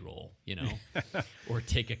Tootsie Roll, or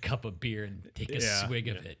take a cup of beer and take a Yeah. swig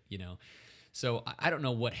of it, So I don't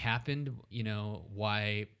know what happened,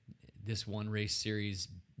 why this one race series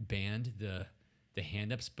banned the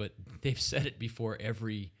hand ups, but they've said it before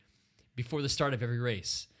the start of every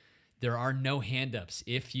race. There are no hand ups.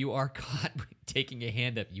 If you are caught taking a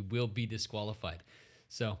hand up, you will be disqualified.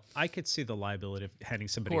 So I could see the liability of handing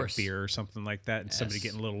somebody a course. beer or something like that, and somebody Yes.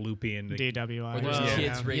 getting a little loopy and DWI. Or there's Well,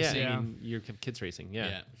 kids racing. Yeah, I mean, you're kids racing, yeah.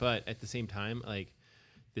 Yeah. But at the same time, like,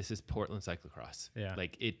 this is Portland cyclocross. Yeah.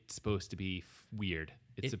 Like, it's supposed to be weird.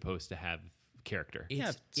 It's It- supposed to have character.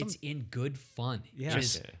 it's in good fun. Yeah. It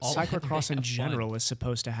is Just all Cyclocross in have fun. general is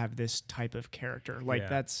supposed to have this type of character. Like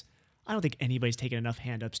Yeah. I don't think anybody's taken enough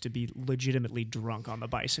hand ups to be legitimately drunk on the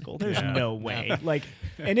bicycle. There's Yeah. no way. Like,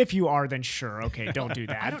 and if you are, then sure, okay, don't do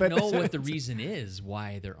that. I don't but know what the reason is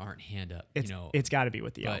why there aren't hand up. it's got to be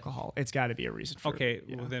with the but- alcohol. It's got to be a reason for Okay,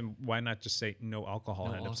 yeah. well then why not just say no alcohol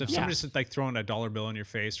No hand ups? If alcohol. somebody's like throwing a dollar bill in your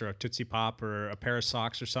face or a Tootsie Pop or a pair of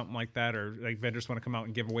socks or something like that, or like vendors want to come out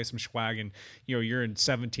and give away some swag and you're in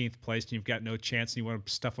 17th place and you've got no chance and you want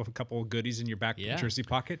to stuff a couple of goodies in your back Yeah. jersey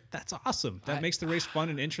pocket, that's awesome. That makes the race fun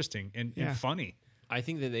and interesting and Yeah. funny. I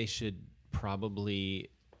think that they should probably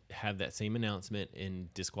have that same announcement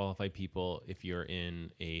and disqualify people if you're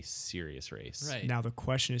in a serious race. Right. Now the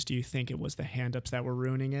question is, do you think it was the hand ups that were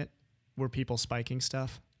ruining it? Were people spiking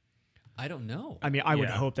stuff? I don't know. I mean, I would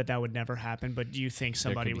Yeah. hope that would never happen, but do you think There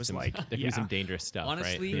could somebody be was some, like, there could yeah, be some dangerous stuff,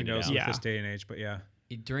 Honestly, right? Who knows Yeah. with this day and age, but yeah.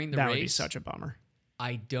 During the that race, would be such a bummer.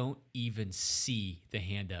 I don't even see the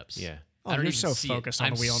hand ups. Yeah. Oh, I don't you're even so see focused it. on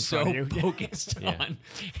the I'm wheel in so front of you. focused Yeah. on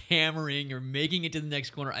hammering or making it to the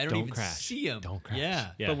next corner. I don't Don't even crash. see them. Don't crash.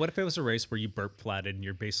 Yeah. Yeah. But what if it was a race where you burp flatted and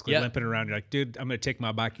you're basically Yeah. limping around? You're like, dude, I'm going to take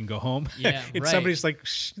my bike and go home. Yeah, and right. somebody's like,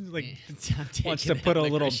 I'm wants taking to put a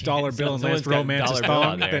that little licorice dollar hands bill up. in Lance Someone's got a Romance's dollar bill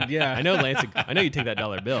phone. out there. Then yeah. I know, Lance. I know you take that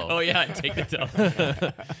dollar bill. Oh yeah, take the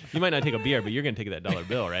dollar. You might not take a beer, but you're going to take that dollar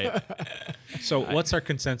bill, right? So what's our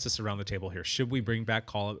consensus around the table here? Should we bring back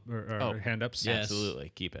call or hand ups? Yes.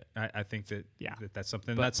 Absolutely. Keep it. I think that Yeah. that's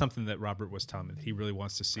something that Robert was telling me that he really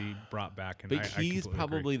wants to see brought back. And But I he's completely agree.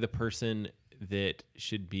 probably the person that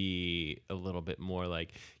should be a little bit more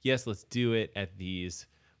like, yes, let's do it at these.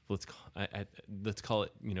 Let's call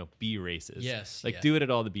it, B races. Yes, Like yeah. do it at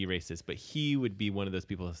all the B races. But he would be one of those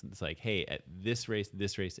people that's like, hey, at this race,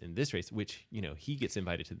 and this race, which he gets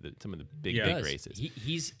invited to some of the big Yeah. big Does. races.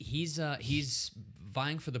 He's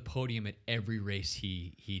vying for the podium at every race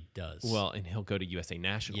he does. Well, and he'll go to USA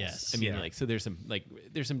Nationals. Yes. I mean, Yeah. so there's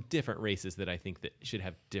some different races that I think that should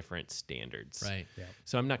have different standards. right. Yeah.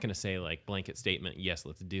 So I'm not going to say like blanket statement, yes,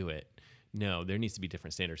 let's do it. No, there needs to be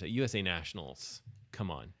different standards. At USA Nationals, come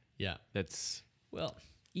on. Yeah. That's Well,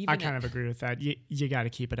 even I kind of agree with that. You got to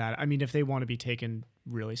keep it at it. I mean, if they want to be taken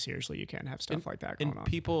really seriously, you can't have stuff like that going and on.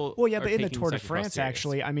 people Well, yeah, are but in the taking Tour de cyclocross France, serious.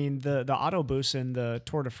 actually, I mean, the autobus in the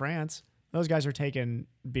Tour de France, Those guys are taking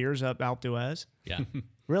beers up Alpe d'Huez. Yeah.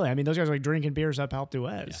 Really, I mean, those guys are like drinking beers up Alpe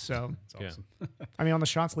d'Huez. Yeah. So, It's awesome. I mean, on the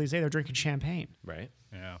Champs-Élysées, they're drinking champagne. Right.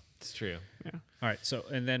 Yeah. It's true. All right. So,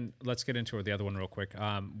 and then let's get into the other one real quick.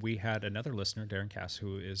 We had another listener, Darren Cass,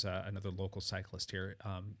 who is another local cyclist here,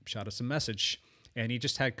 shot us a message, and he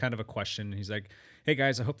just had kind of a question. He's like, "Hey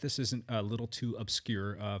guys, I hope this isn't a little too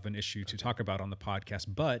obscure of an issue to talk about on the podcast,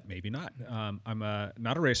 but maybe not. I'm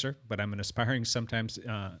not a racer, but I'm an aspiring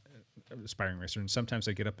racer, and sometimes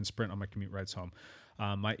I get up and sprint on my commute rides home.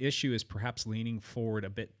 My issue is perhaps leaning forward a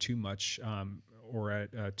bit too much, or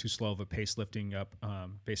at too slow of a pace lifting up.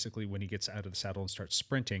 Basically, when he gets out of the saddle and starts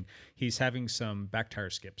sprinting, he's having some back tire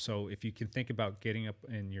skip. So if you can think about getting up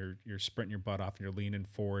and you're sprinting your butt off and you're leaning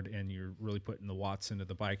forward and you're really putting the watts into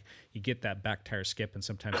the bike, you get that back tire skip, and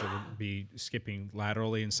sometimes it will be skipping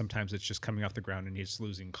laterally, and sometimes it's just coming off the ground and he's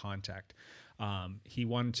losing contact. He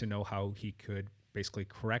wanted to know how he could basically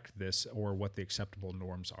correct this or what the acceptable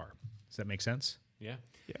norms are. Does that make sense? Yeah.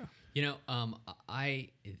 Yeah. You know,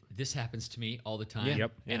 this happens to me all the time. Yeah.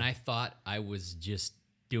 Yep. And I thought I was just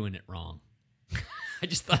doing it wrong. I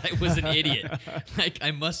just thought I was an idiot. Like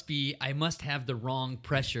I must have the wrong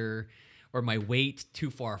pressure or my weight too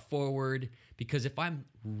far forward, because if I'm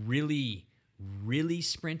really, really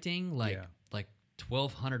sprinting, like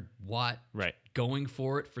 1200 watt, Right. going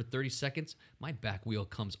for it for 30 seconds, my back wheel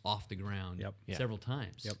comes off the ground Yep. Yeah. several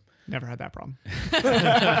times. Yep. Never had that problem.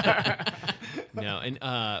 No,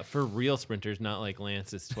 and for real sprinters, not like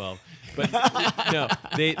Lance's 12, but no,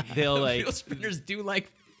 they'll like Real sprinters do like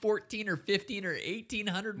 14 or 15 or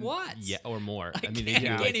 1800 watts. yeah or more. I mean, they can't- do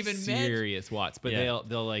can't like even imagine. serious watts, but Yeah.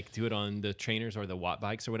 they'll like do it on the trainers or the watt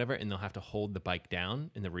bikes or whatever, and they'll have to hold the bike down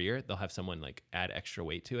in the rear. They'll have someone like add extra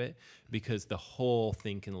weight to it because the whole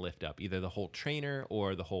thing can lift up, either the whole trainer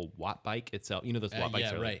or the whole watt bike itself. You know, those watt bikes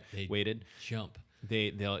yeah, are right. like They weighted. Jump.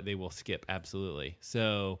 They will skip, absolutely.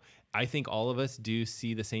 So I think all of us do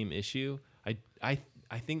see the same issue. I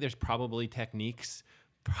think there's probably techniques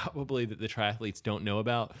that the triathletes don't know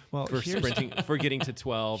about for here's- sprinting, for getting to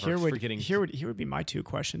 12 Here or would for getting here would be my two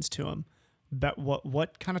questions to him. But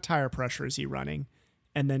what kind of tire pressure is he running?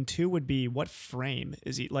 And then two would be, what frame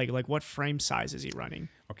is he like what frame size is he running?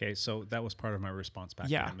 Okay, so that was part of my response back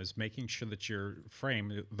Yeah. to him, is making sure that your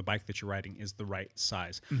frame, the bike that you're riding, is the right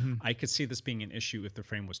size. Mm-hmm. I could see this being an issue if the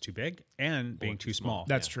frame was too big and being too small.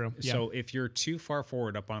 That's true. Yeah. So if you're too far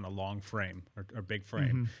forward up on a long frame or big frame,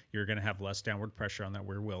 Mm-hmm. you're going to have less downward pressure on that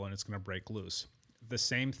rear wheel, and it's going to break loose. The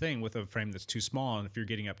same thing with a frame that's too small, and if you're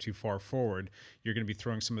getting up too far forward, you're going to be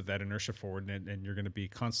throwing some of that inertia forward, and you're going to be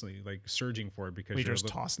constantly like surging forward because You're you're just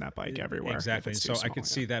tossing that bike everywhere. if Exactly. it's So too I could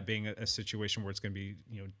small, see that being a situation where it's going to be,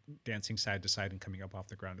 dancing side to side and coming up off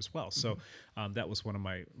the ground as well. So that was one of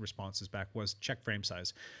my responses back, was check frame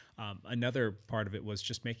size. Another part of it was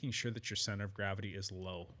just making sure that your center of gravity is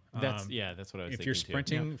low. that's what I was If thinking you're too.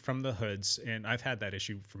 sprinting from the hoods, and I've had that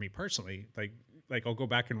issue for me personally, like I'll go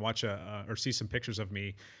back and watch or see some pictures of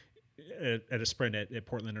me at a sprint at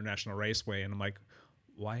Portland International Raceway, and I'm like,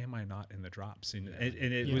 why am I not in the drops? And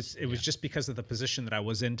it was just because of the position that I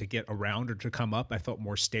was in to get around or to come up. I felt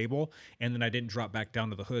more stable, and then I didn't drop back down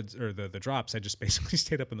to the hoods or the drops. I just basically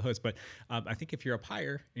stayed up in the hoods. But I think if you're up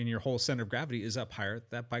higher and your whole center of gravity is up higher,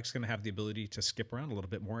 that bike's going to have the ability to skip around a little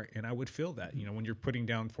bit more. And I would feel that, when you're putting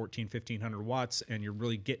down 1500 watts and you're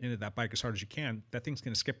really getting into that bike as hard as you can, that thing's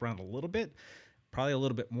going to skip around a little bit, probably a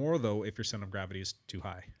little bit more though if your center of gravity is too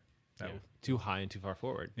high. Too high and too far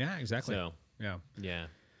forward. Yeah, exactly. So Yeah.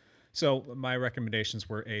 So my recommendations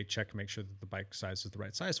were A, check and make sure that the bike size is the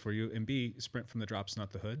right size for you, and B, sprint from the drops,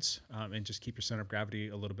 not the hoods, and just keep your center of gravity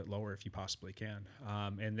a little bit lower if you possibly can.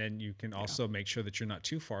 And then you can also make sure that you're not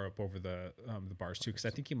too far up over the bars too, because I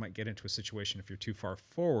think you might get into a situation if you're too far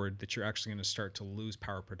forward that you're actually going to start to lose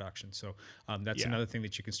power production. So that's another thing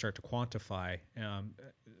that you can start to quantify.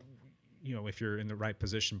 If you're in the right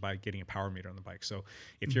position by getting a power meter on the bike. So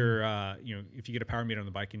if you're, if you get a power meter on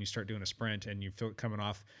the bike and you start doing a sprint and you feel it coming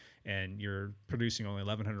off and you're producing only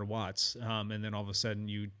 1100 watts, and then all of a sudden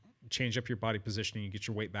you change up your body positioning, you get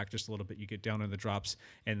your weight back just a little bit, you get down in the drops,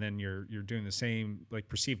 and then you're doing the same like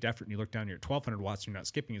perceived effort, and you look down, you're at 1200 watts, and you're not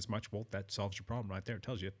skipping as much. Well, that solves your problem right there. It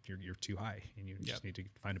tells you you're too high, and you just need to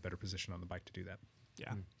find a better position on the bike to do that.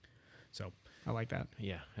 Yeah. So I like that.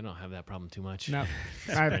 Yeah, I don't have that problem too much. No,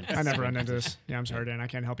 I never run into this. Yeah, I'm sorry, Dan. I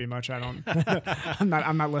can't help you much. I don't.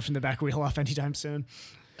 I'm not lifting the back wheel off anytime soon.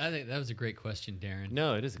 I think that was a great question, Darren.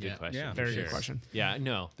 No, it is a good Yeah. question. Yeah. for Very good sure. question. Yeah,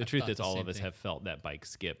 no. The I've truth thought is, the all same of us thing. have felt that bike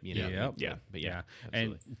skip. You know. Yep. Yeah. But yeah.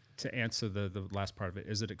 And Absolutely. to answer the last part of it,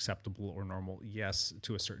 is it acceptable or normal? Yes,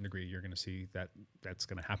 to a certain degree, you're going to see that's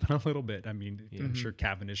going to happen a little bit. I mean, I'm sure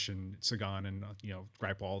Cavendish and Sagan and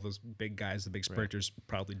Greipel, all those big guys, the big sprinters,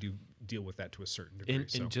 probably do deal with that to a certain degree.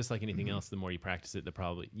 And just like anything else, the more you practice it, the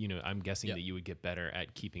probably I'm guessing Yep. that you would get better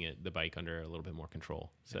at keeping the bike under a little bit more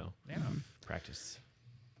control. So practice.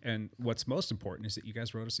 And what's most important is that you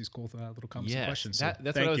guys wrote us these cool little comments and Yes, questions. So that's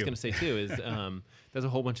what thank I was you. going to say too. Is there's a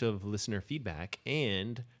whole bunch of listener feedback,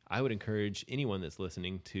 and I would encourage anyone that's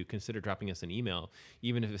listening to consider dropping us an email,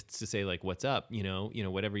 even if it's to say like, "What's up?"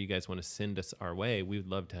 Whatever you guys want to send us our way. We would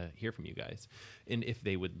love to hear from you guys. And if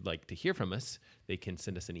they would like to hear from us, they can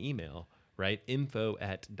send us an email. Right,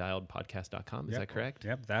 info@dialedpodcast.com. Is that correct?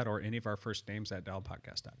 Yep, that or any of our first names at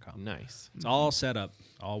dialedpodcast.com. Nice, It's all set up,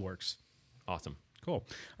 all works. awesome. Cool.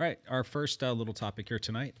 All right. Our first little topic here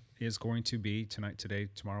tonight is going to be tonight, today,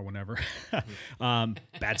 tomorrow, whenever.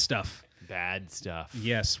 Bad stuff. Bad stuff.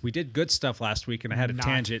 Yes, we did good stuff last week, and I had a Not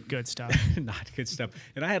tangent. good stuff. Not good stuff.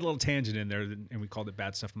 And I had a little tangent in there, and we called it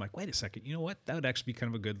bad stuff. I'm like, wait a second. You know what? That would actually be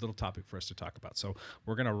kind of a good little topic for us to talk about. So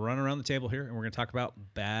we're going to run around the table here, and we're going to talk about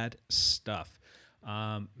bad stuff.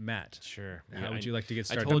 Matt, Sure. how would you like to get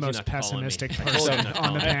I started? told The you most not to call on me. pessimistic I told you person not to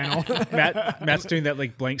on the call on me. panel. Matt's doing that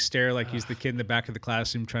like blank stare, like he's the kid in the back of the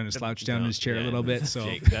classroom trying to slouch down in his chair a Yeah, little bit. So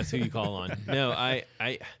Jake, that's who you call on. No,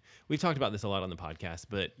 we've talked about this a lot on the podcast,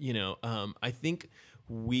 but I think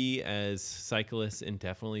we as cyclists and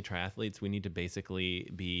definitely triathletes, we need to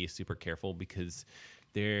basically be super careful because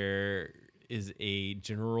there is a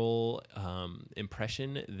general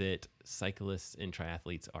impression that cyclists and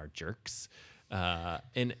triathletes are jerks.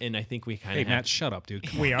 And I think we kind hey, of Matt, shut up, dude.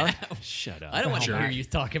 We are. shut up. I don't want to hear you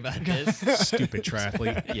talk about this. Stupid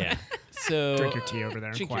triathlete. Yeah. So Drink your tea over there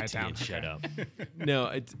and drink quiet your tea down. and shut up. No,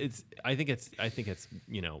 it's. I think it's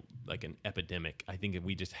like an epidemic. I think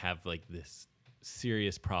we just have like this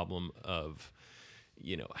serious problem of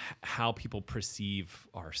how people perceive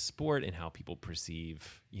our sport and how people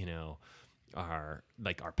perceive our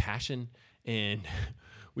passion. And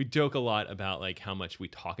we joke a lot about like how much we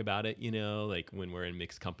talk about it, like when we're in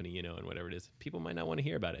mixed company, and whatever it is, people might not want to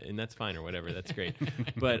hear about it, and that's fine or whatever. That's great.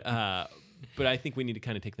 But I think we need to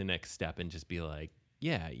kind of take the next step and just be like,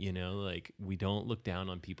 yeah, like we don't look down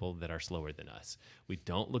on people that are slower than us. We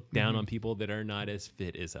don't look down on people that are not as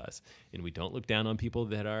fit as us. And we don't look down on people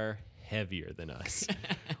that are heavier than us,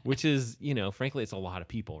 which is, frankly, it's a lot of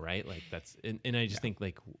people, right? Like that's, and I just think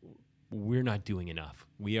like, we're not doing enough.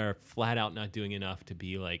 We are flat out not doing enough to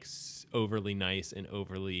be like overly nice and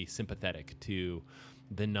overly sympathetic to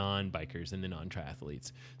the non-bikers and the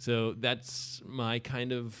non-triathletes. So that's my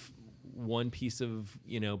kind of one piece of,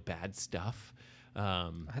 bad stuff.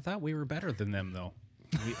 I thought we were better than them, though.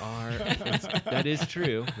 We are, that is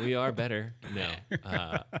true. We are better. No,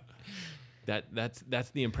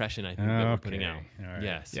 that's the impression I think that we're putting out. All right.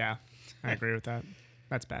 Yes. Yeah, I agree with that.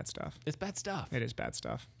 That's bad stuff. It's bad stuff. It is bad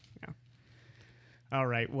stuff. Yeah. All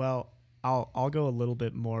right. Well, I'll go a little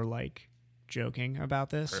bit more like joking about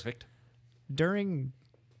this. Perfect. During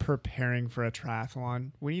preparing for a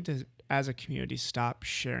triathlon, we need to, as a community, stop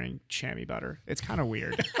sharing chamois butter. It's kind of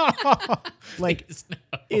weird. Like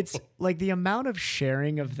it's like the amount of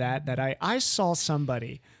sharing of that I saw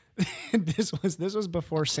somebody. this was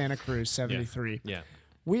before Santa Cruz 73. Yeah.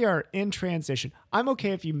 We are in transition. I'm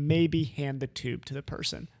okay if you maybe hand the tube to the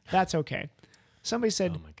person. That's okay. Somebody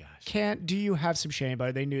said, Oh my gosh. do you have some shea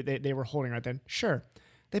butter? They knew they were holding it right then. Sure.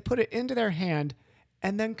 They put it into their hand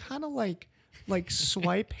and then kind of like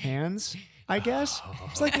swipe hands, I guess.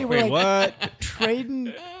 It's like they were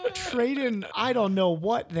trading I don't know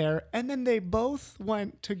what there. And then they both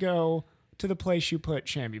went to go to the place you put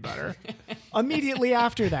chamois butter. Immediately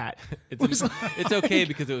after that. It's okay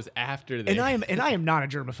because it was after that. And I am not a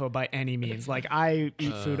germaphobe by any means. Like I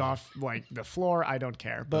eat food off like the floor. I don't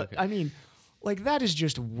care. But Okay. I mean, like that is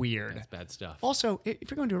just weird. That's bad stuff. Also,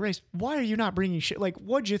 if you're going to a race, why are you not bringing shit? Like,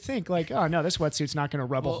 what'd you think? Like, oh no, this wetsuit's not going to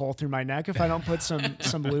rub a hole through my neck if I don't put some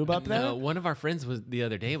lube up there. No, one of our friends the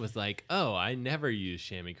other day was like, "Oh, I never use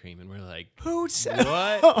chamois cream," and we're like, Who said?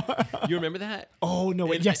 "What? You remember that?" Oh no,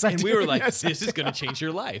 wait, And, yes, I and do. we were like, Yes, "This is going to change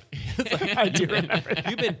your life." It's like, I do remember that.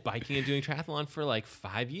 You've been biking and doing triathlon for like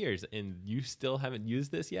 5 years, and you still haven't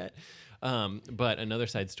used this yet. But another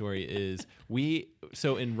side story is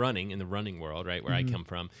in the running world, right, where I come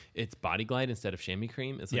from, it's Body Glide instead of chamois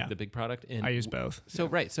cream. It's like Yeah. the big product. And I use both. So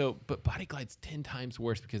but Body Glide's 10 times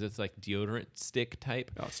worse because it's like deodorant stick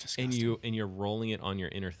type. Oh, it's disgusting. And you're rolling it on your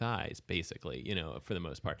inner thighs, basically, for the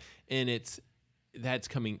most part. And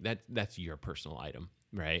that's your personal item.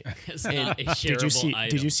 right? It's not a Did you shareable see? item.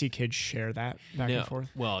 Did you see kids share that back No. and forth?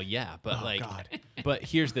 Well, yeah, but Oh, like, God. but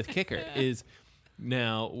here's the kicker: is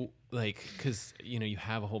now like because you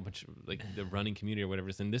have a whole bunch of like the running community or whatever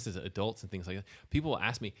it is, and this is adults and things like that. People will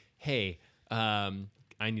ask me, "Hey, I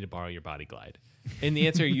need to borrow your Body Glide," and the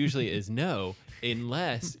answer usually is no,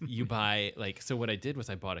 unless you buy like. So what I did was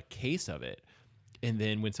I bought a case of it, and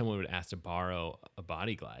then when someone would ask to borrow a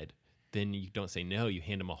Body Glide, then you don't say no. You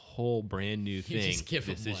hand them a whole brand new thing. just give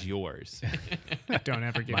them This is one. yours. Don't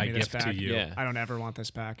ever give My me this gift to back. you. Yeah. I don't ever want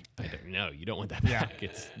this back. I don't know. You don't want that Yeah. back.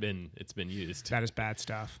 It's been used. That is bad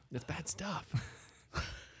stuff. That's bad stuff.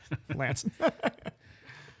 Lance.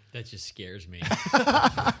 That just scares me.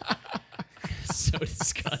 So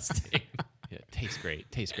disgusting. Yeah, tastes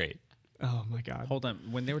great. Tastes great. Oh my God. Hold on.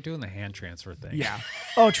 When they were doing the hand transfer thing. Yeah.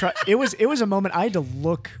 Oh, it was a moment I had to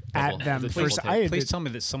look Double- at them the first. double I take. had Please to, tell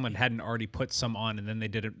me that someone hadn't already put some on and then they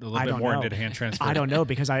did it a little I bit don't more know. and did a hand transfer. I don't know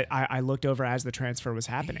because I looked over as the transfer was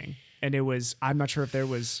happening, and it was. I'm not sure if there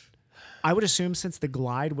was. I would assume since the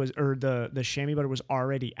Glide was or the chamois butter was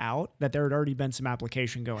already out, that there had already been some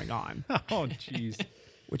application going on, Oh, jeez.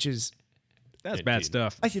 which is. That's Yeah, bad dude.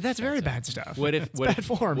 stuff. I think that's very bad stuff. What if It's what bad if,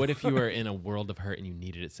 form. what if you were in a world of hurt and you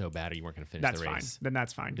needed it so bad or you weren't going to finish That's the fine. race? Then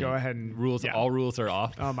that's fine. Go ahead and Rules. yeah. All rules are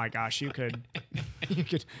off. Oh my gosh, you could. You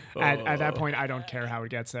could. At that point, I don't care how it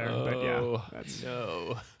gets there, but yeah, Oh, that's.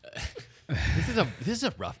 no. This is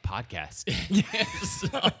a rough podcast. Yes.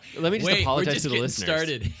 Let me just Wait, apologize we're just to the getting listeners.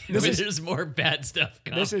 started. There's more bad stuff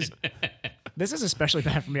coming. This is especially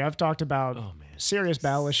bad for me. I've talked about man. serious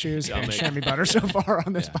bowel issues and Stomach. chamois butter so far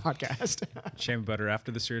on this podcast. Chamois butter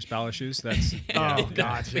after the serious bowel issues. That's Oh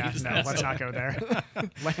God, yeah, please, no, let's not go there.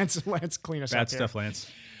 Lance, clean us bad up here. stuff, Lance.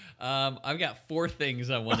 I've got 4 things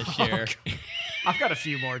I want to share. I've got a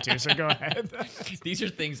few more too, so go ahead. These are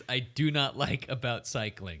things I do not like about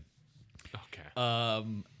cycling. Okay.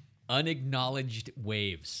 Unacknowledged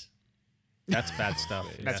waves. That's bad stuff.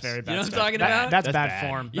 That's Yes. very bad. know what I'm stuff. talking That- about? That's That's bad bad.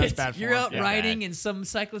 form. Yes, That's bad you're form. out Yeah. riding bad. and some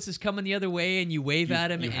cyclist is coming the other way and you wave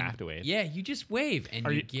at him. you and, have to wave. Yeah, you just wave and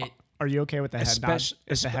Are you you get. Are you okay with the head nod? Especially-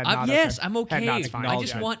 Is the head I'm, nod yes, okay? I'm Head okay. nod's fine. I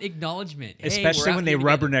just Okay. want acknowledgement. Hey, we're Especially out when they here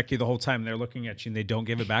together. rubberneck you the whole time. They're looking at you and they don't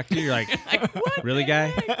give it back to you. You're like, really, guy?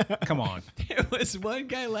 Come on. There was one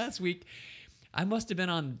guy last week. I must have been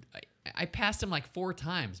on. I passed him like 4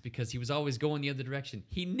 times because he was always going the other direction.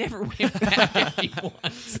 He never waved back at me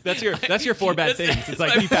once. That's your 4 bad things. It's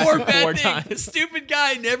like my you passed 4 him bad 4 things. times. The stupid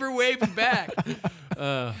guy never waved back.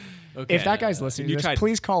 Okay. If that guy's listening to You this, tried-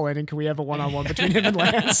 please call in and can we have a one-on-one between him and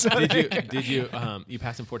Lance? Did you you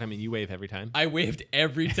pass him 4 times and you wave every time? I waved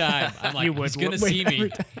every time. I'm like, You would he's gonna wave see me. every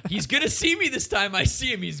time. He's gonna see me this time. I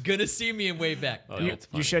see him. He's gonna see me and wave back. Oh, You, that's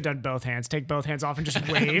you funny. should have done both hands. Take both hands off and just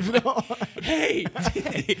wave. Hey,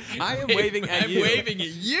 I am waving at I'm you. waving at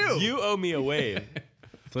you. You owe me a wave.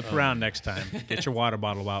 Flip around next time. Get your water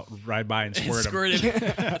bottle out, ride by and squirt him. Squirt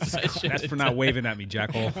him. That's for not waving at me,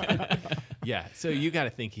 jackhole. Yeah. So you got to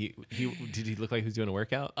think he did he look like he was doing a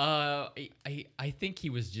workout? I think he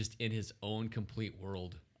was just in his own complete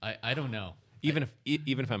world. I don't know. Even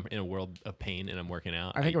if I'm in a world of pain and I'm working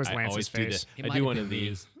out, I think it was Lance's always do face. It I might do have one been of me.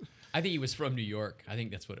 these. I think he was from New York. I think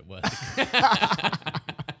that's what it was.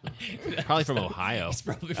 Probably from Ohio. He's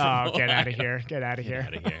probably from Oh, get Ohio. out of here. Get out of here.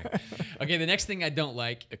 Out of here. Okay, the next thing I don't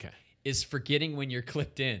like Okay. is forgetting when you're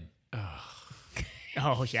clipped in.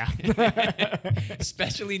 Oh, yeah.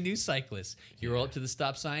 Especially new cyclists. You roll up to the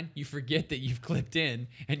stop sign, you forget that you've clipped in,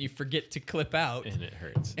 and you forget to clip out, And it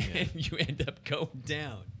hurts. Yeah. and you end up going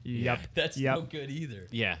down. Yep. That's Yep. no good either.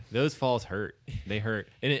 Yeah, those falls hurt. They hurt,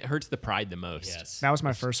 and it hurts the pride the most. Yes. That was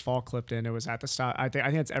my first fall clipped in. It was at the stop. I think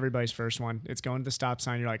it's everybody's first one. It's going to the stop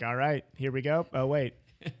sign. You're like, all right, here we go. Oh, wait.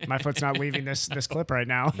 My foot's not leaving this clip right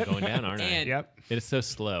now. I'm going down, aren't I? And Yep. It is so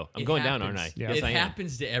slow. I'm it going down, happens. aren't I? Yeah. Yes, It I am.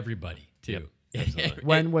 happens to everybody, too. Absolutely.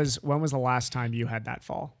 When was the last time you had that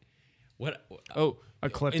fall? What? Oh, A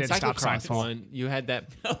clipped in in stop sign cyclocross fall. one, you had that.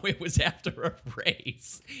 No, it was after a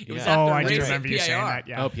race. It was Yeah. after Oh, a I race do at remember you saying PIR. that.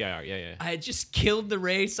 Yeah. Oh, PIR. Yeah. I had just killed the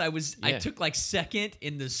race. I Yeah. took like second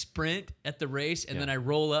in the sprint at the race, and Yeah. then I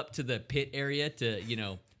roll up to the pit area to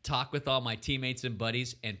talk with all my teammates and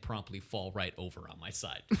buddies, and promptly fall right over on my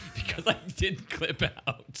side because I didn't clip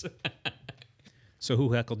out. So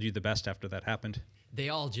who heckled you the best after that happened? They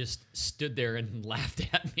all just stood there and laughed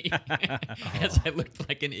at me as I looked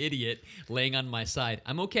like an idiot laying on my side.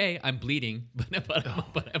 I'm okay. I'm bleeding, but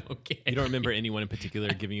I'm okay. You don't remember anyone in particular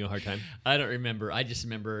giving you a hard time? I don't remember. I just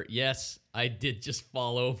remember, yes, I did just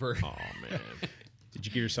fall over. Oh man. Did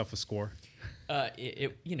you give yourself a score?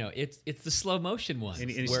 It's the slow motion one.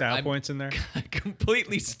 Any style points in there? I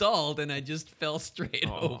completely stalled and I just fell straight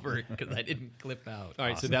over it because I didn't clip out. All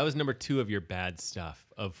right, so that was number 2 of your bad stuff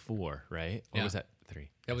of 4, right? Or Yeah. was that 3?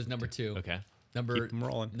 That was number 2. Okay. Keep 'em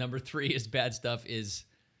rolling. Number 3 is bad stuff is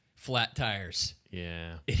flat tires.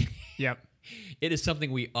 Yeah. Yep. It is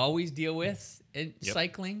something we always deal with in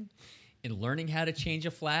cycling, in learning how to change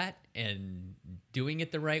a flat and doing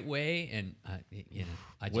it the right way. And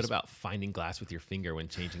What about finding glass with your finger when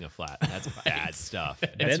changing a flat? That's bad stuff.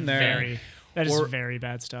 That's in there. That is Or- very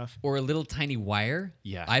bad stuff. or a little tiny wire?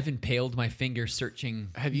 Yeah. I've impaled my finger searching.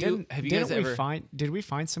 Have you guys ever? Did we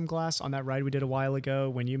find some glass on that ride we did a while ago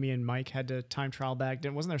when you, me, and Mike had to time trial back?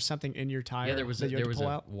 Wasn't there something in your tire? Yeah, there was that you had to pull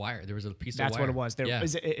a out? wire. There was a piece That's of wire. what it was. Yeah.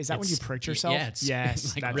 Is that when you pricked yourself? Yeah, it's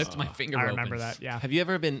yes. like that's- ripped my finger I open. remember that. Yeah. Have you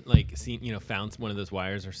ever been found one of those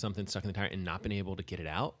wires or something stuck in the tire and not been able to get it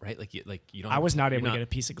out? Right, you don't. I was not you're able to get a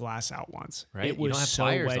piece of glass out once. Right? It You was don't have so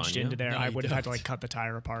pliers on wedged you. into there. No, I you would have had to don't. cut the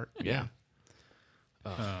tire apart. Yeah.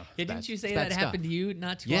 Yeah, didn't bad- you say it's bad that happened to stuff. you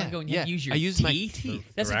not too Yeah, long ago? And you had to yeah. use your I used my teeth?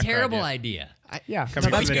 teeth. That's a Correct terrible idea. idea. Yeah. Coming no,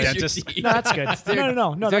 from that's the good. dentist. No, that's good. No, Is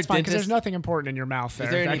there that's a fine because there's dentist? nothing important in your mouth Is there.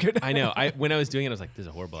 there That any, could- I know. When I was doing it, I was like, "This is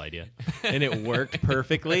a horrible idea," and it worked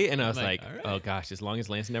perfectly. And I was like, like, all right. "Oh gosh, as long as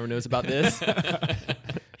Lance never knows about this,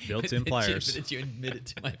 Built-in pliers. Did you admit it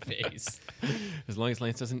to my face? as long as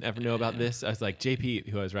Lance doesn't ever know about this," I was like, "JP,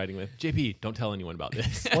 who I was riding with, JP, don't tell anyone about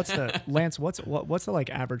this." what's the Lance? What's the like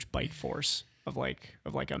average bite force of like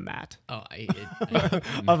a mat Oh,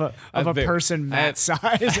 of a I'm very- person mat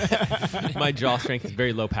size? My jaw strength is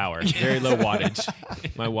very low power, very low wattage.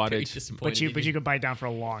 My very wattage, disappointed. but you could bite down for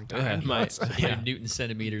a long time. my yeah. Newton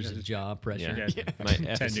centimeters of jaw pressure. yeah, my 10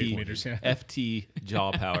 Newton FT, meters, yeah. FT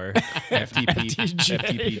jaw power,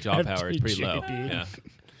 FTP jaw power is pretty low. FTJP. Yeah.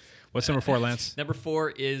 What's number 4, Lance? Number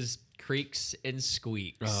 4 is creaks and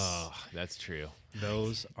squeaks. Oh, that's true.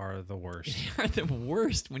 Those are the worst. Are the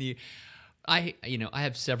worst when you. I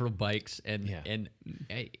have several bikes and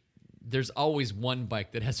Yeah. there's always one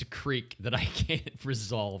bike that has a creak that I can't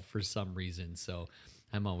resolve for some reason. So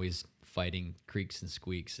I'm always fighting creaks and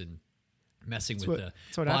squeaks and messing with the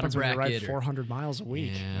That's what bottom happens when you ride bracket. 400 miles a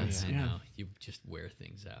week. Yeah, That's- I know. You just wear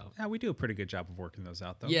things out. Yeah, we do a pretty good job of working those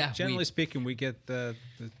out, though. Yeah, Generally speaking, we get get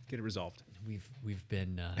it resolved. We've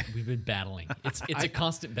been battling. It's a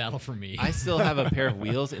constant battle for me. I still have a pair of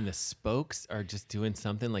wheels, and the spokes are just doing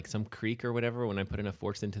something like some creak or whatever. When I put enough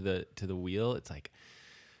force into the wheel, it's like.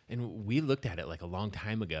 And we looked at it like a long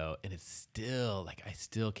time ago, and it's still like I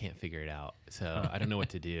still can't figure it out. So I don't know what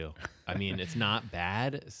to do. I mean, it's not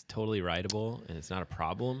bad; it's totally rideable, and it's not a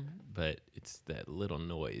problem. But it's that little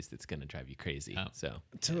noise that's going to drive you crazy. Oh. So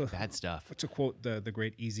To- bad stuff. To quote the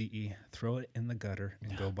great Easy E, throw it in the gutter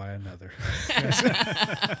and go buy another.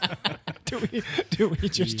 Do we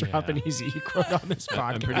just drop an easy E quote on this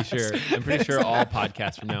podcast? I'm pretty sure all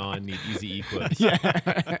podcasts from now on need easy E quotes.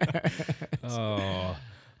 Oh,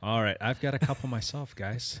 all right. I've got a couple myself,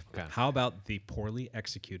 guys. Okay. How about the poorly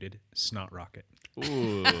executed snot rocket?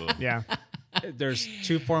 Ooh. Yeah. There's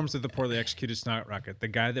two forms of the poorly executed snot rocket. The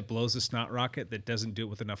guy that blows the snot rocket that doesn't do it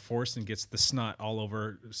with enough force and gets the snot all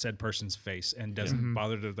over said person's face and doesn't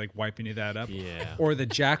bother to like wipe any of that up. Yeah. Or the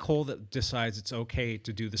jackhole that decides it's okay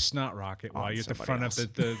to do the snot rocket while you're at the somebody front else.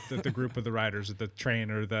 of the group of the riders at the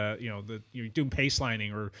train or you're doing pace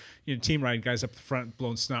lining or team riding guys up the front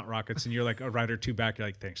blowing snot rockets and you're like a rider or two back. You're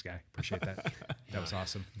like, thanks, guy. Appreciate that. That was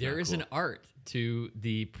awesome. There is an art to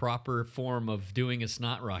the proper form of doing a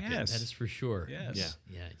snot rocket. Yes. That is for sure. Yes.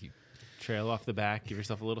 Yeah. Yeah. Trail off the back, give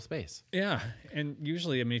yourself a little space. Yeah, and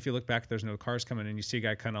usually, I mean, if you look back, there's no cars coming in. You see a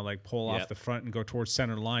guy kind of like pull off Yep. the front and go towards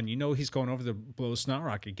center line. You know he's going over the blow snot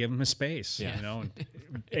rocket. Give him his space, Yeah.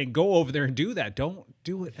 and go over there and do that. Don't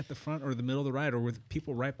do it at the front or the middle of the ride or with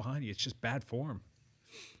people right behind you. It's just bad form.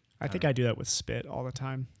 I think I do that with spit all the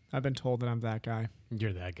time. I've been told that I'm that guy.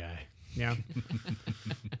 You're that guy. Yeah.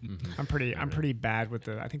 I'm pretty bad with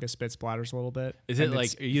I think the spit splatters a little bit. Is it And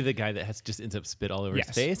like, it's- are you the guy that just ends up spit all over Yes.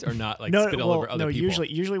 his face or not like no, spit all well, over other no, people?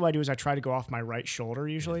 usually what I do is I try to go off my right shoulder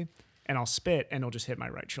usually, and I'll spit and it'll just hit my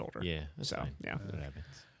right shoulder. Yeah. That's So, fine. yeah. That happens.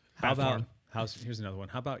 How Bad about form. here's another one.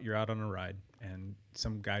 How about you're out on a ride and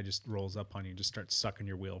some guy just rolls up on you and just starts sucking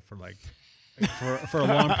your wheel for like for a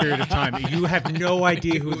long period of time. You have no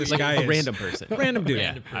idea who this Like guy a is. random person. Random dude.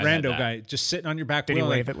 Yeah, I've had Rando that. guy just sitting on your back Did he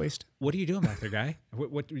wheel. wave like, at least? What are you doing back there, guy?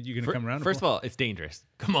 What are you going to come around? First of all, it's dangerous.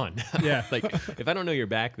 Come on. Yeah. Like if I don't know you're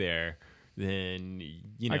back there, then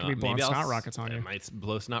I could be blowing maybe I'll snot rockets on I you. might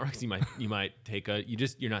blow snot rockets. You might take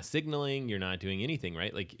you're not signaling. You're not doing anything,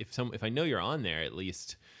 right? Like if I know you're on there, at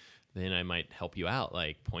least then I might help you out,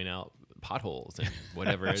 like point out potholes and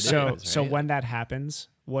whatever it is. So right? when that happens,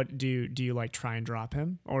 what do you like try and drop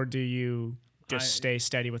him, or do you just I- stay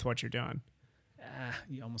steady with what you're doing?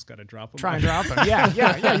 You almost got to drop him. Try and drop him. Yeah.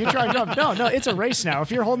 You try and drop him. No, it's a race now.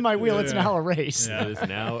 If you're holding my wheel, it's now a race. It is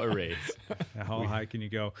now a race. How high can you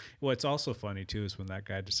go? What's also funny too is when that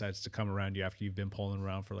guy decides to come around you after you've been pulling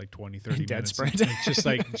around for like 20, 30 Dead minutes. sprint. And just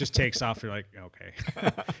like just takes off. You're like,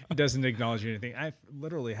 okay. He doesn't acknowledge you anything. I've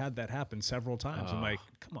literally had that happen several times. I'm like,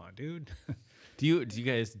 come on, dude. Do you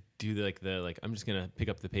guys do the I'm just gonna pick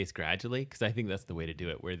up the pace gradually, because I think that's the way to do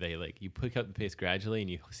it, where they you pick up the pace gradually and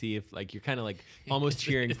you see if you're kind of almost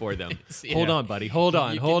cheering for them. Hold on, buddy. Hold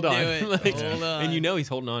on. You Hold can on. do it. Hold on. And he's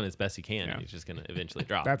holding on as best he can. And he's just gonna eventually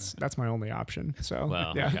drop. That's my only option. So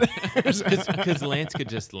well, yeah. because Lance could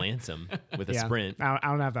just lance him with a Yeah. sprint. I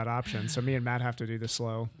don't have that option. So me and Matt have to do the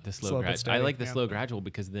slow The slow but gradual. I steady. like the Yeah. slow gradual,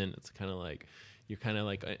 because then it's kind of like you're kind of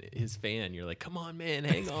like his fan. You're like, come on, man,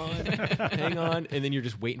 hang on, hang on, and then you're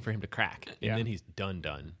just waiting for him to crack, and Yeah. then he's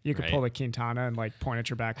done. You could right? pull the Quintana and point at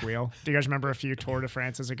your back wheel. Do you guys remember a few Tour de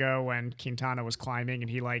France's ago when Quintana was climbing and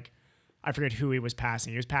he I forget who he was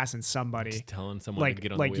passing. He was passing somebody. Just telling someone to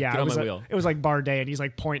get on the wheel. Yeah, Get it on was my wheel. It was like Bardet, and he's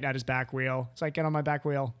pointing at his back wheel. It's like, get on my back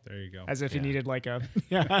wheel. There you go. As if he Yeah. needed a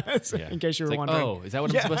Yeah. in case you It's were like, wondering. oh, is that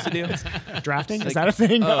what I'm supposed to do? Drafting? Is Like, that a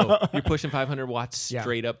thing? Oh, you're pushing 500 watts Yeah.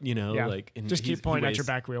 straight up, Yeah. and Just keep he pointing at your weighs-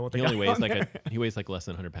 back wheel with the He only guy weighs on he weighs less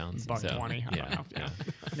than 100 pounds. Buck so, 20, I don't know. Yeah.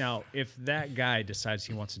 Now, if that guy decides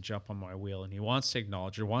he wants to jump on my wheel and he wants to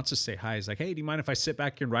acknowledge or wants to say hi, he's like, hey, do you mind if I sit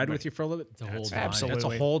back here and ride with you for a little bit? a whole That's different- fine. That's a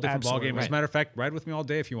Absolutely. whole different Absolutely. ballgame. As a Right. matter of fact, ride with me all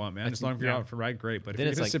day if you want, man. As long as you're yeah. out for a ride, great. But if Then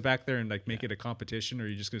you're it's going to like- sit back there and make it a competition, or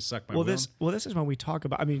you're just going to suck my Well, wheel. this is when we talk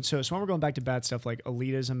about. I mean, so when we're going back to bad stuff like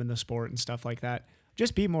elitism in the sport and stuff like that.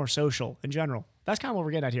 Just be more social in general. That's kind of what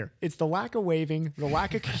we're getting at here. It's the lack of waving, the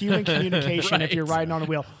lack of human communication if you're riding on a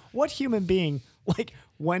wheel. What human being,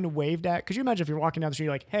 when waved at, could you imagine if you're walking down the street,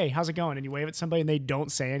 you're like, hey, how's it going? And you wave at somebody and they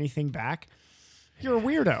don't say anything back? You're a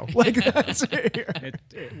weirdo. That's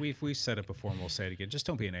We've said it before and we'll say it again. Just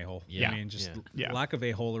don't be an a-hole. Yeah. I mean, just Yeah. lack of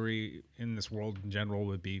a-holery in this world in general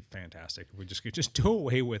would be fantastic if we just could just do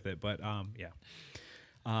away with it. But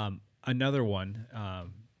another one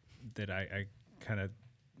that I kind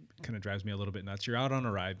of drives me a little bit nuts. You're out on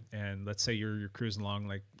a ride, and let's say you're cruising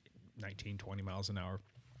along 19, 20 miles an hour,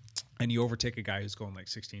 and you overtake a guy who's going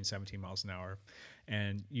 16, 17 miles an hour,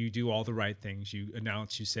 and you do all the right things. You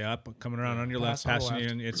announce, you say, up, coming around on your left, Pass on the passing you,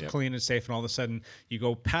 left. and it's Yep. clean and safe, and all of a sudden you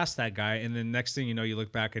go past that guy, and then next thing you know, you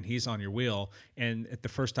look back and he's on your wheel, and at the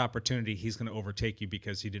first opportunity, he's going to overtake you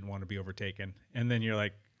because he didn't want to be overtaken. And then you're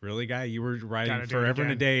like, really, guy? You were riding Gotta do it forever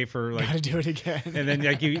and a again. day for Gotta do it again. and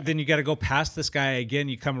then you got to go past this guy again.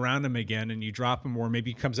 You come around him again, and you drop him, or maybe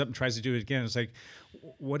he comes up and tries to do it again. It's like,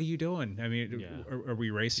 what are you doing? I mean, are we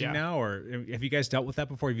racing Yeah. now, or have you guys dealt with that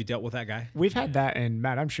before? Have you dealt with that guy? We've had that, and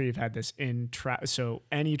Matt, I'm sure you've had this in so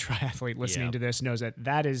any triathlete listening Yeah. to this knows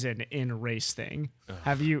that is an in-race thing.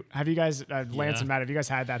 Have you guys, Lance Yeah. and Matt, have you guys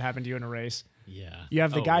had that happen to you in a race? Yeah. You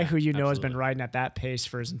have the Oh, guy yeah, who you know has been absolutely. riding at that pace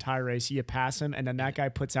for his entire race. You pass him, and then that guy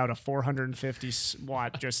puts out a 450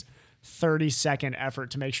 watt, just 30-second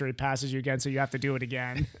effort to make sure he passes you again, so you have to do it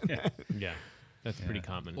again. Yeah, that's pretty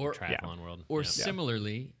common Or- in the triathlon world. Or yeah.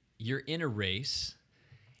 similarly, you're in a race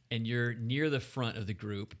and you're near the front of the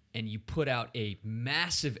group and you put out a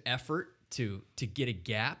massive effort to get a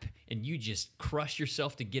gap, and you just crush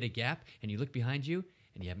yourself to get a gap, and you look behind you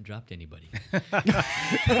and you haven't dropped anybody.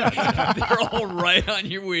 They're all right on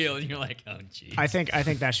your wheel, and you're like, oh, geez. I think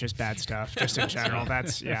that's just bad stuff, just in general.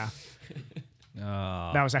 That's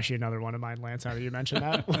that was actually another one of mine, Lance. How you mentioned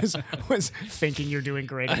that was thinking you're doing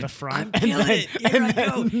great at the front, and Killing then, it. Here I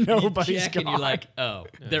go. And you nobody's check, gone. and you're like, oh,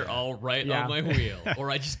 they're all right Yeah. on my wheel. Or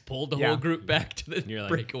I just pulled the Yeah. whole group back to the you're like-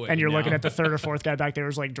 breakaway. and you're now. looking at the third or fourth guy back there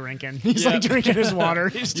who's drinking. He's Yeah. drinking his water.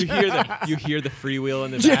 He's You hear the freewheel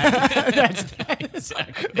in the back.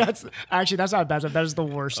 Exactly. that's not bad stuff. That is the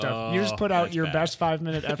worst stuff. You just put out that's your bad. best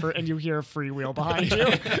 5-minute effort, and you hear a freewheel behind you,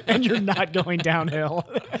 and you're not going downhill.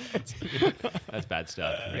 That's bad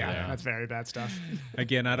stuff. right there. That's very bad stuff.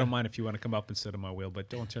 Again, I don't mind if you want to come up and sit on my wheel, but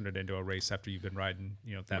don't turn it into a race after you've been riding,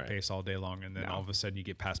 at that Right. pace all day long, and then all of a sudden you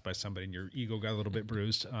get passed by somebody and your ego got a little bit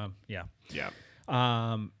bruised. Yeah.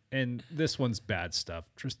 And this one's bad stuff.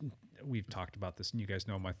 We've talked about this, and you guys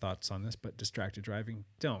know my thoughts on this, but distracted driving,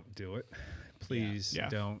 don't do it. Please Yeah.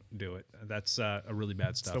 don't do it. That's a really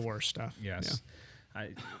bad stuff. It's the worst stuff. Yes.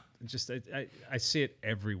 I see it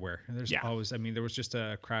everywhere. And there's Yeah. always, there was just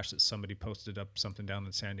a crash that somebody posted up something down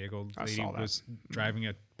in San Diego. I Lady saw that. was driving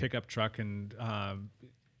a pickup truck and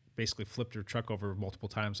basically flipped her truck over multiple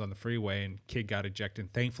times on the freeway, and kid got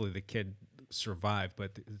ejected. Thankfully, the kid survived,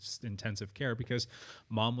 but it's intensive care because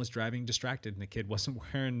mom was driving distracted and the kid wasn't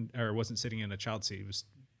wasn't sitting in a child seat. He was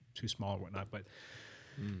too small or whatnot. But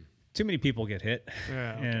too many people get hit,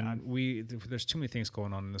 Yeah, oh and there's too many things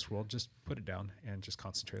going on in this world. Just put it down and just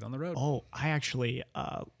concentrate on the road. Oh, I actually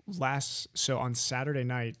so on Saturday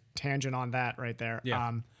night, tangent on that right there.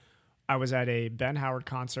 Yeah. I was at a Ben Howard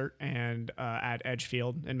concert and at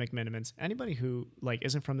Edgefield in McMinimans. Anybody who like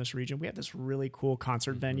isn't from this region, we have this really cool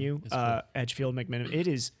concert venue, Edgefield McMiniman. It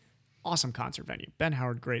is awesome concert venue. Ben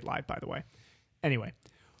Howard, great live, by the way. Anyway,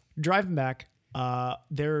 driving back,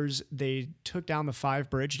 they took down the 5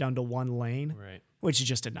 bridge down to 1 lane, Right. which is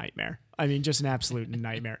just a nightmare. I mean, just an absolute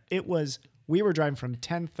nightmare. We were driving from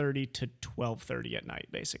 10:30 to 12:30 at night,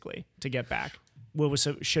 basically, to get back.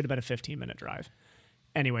 Should have been a 15-minute drive.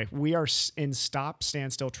 Anyway, we are in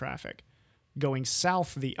standstill traffic. Going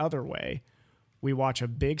south the other way, we watch a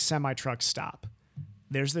big semi-truck stop.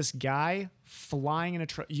 There's this guy flying in a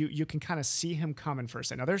truck. You can kind of see him coming for a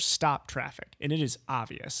second. Now, there's stop traffic, and it is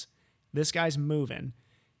obvious. This guy's moving.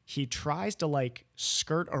 He tries to, like,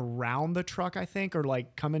 skirt around the truck, I think, or,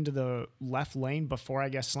 like, come into the left lane before, I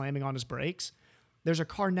guess, slamming on his brakes. There's a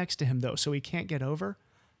car next to him, though, so he can't get over.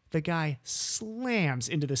 The guy slams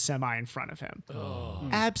into the semi in front of him.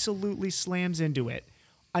 Absolutely slams into it.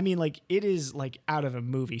 I mean, like, it is, like, out of a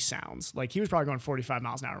movie sounds. Like, he was probably going 45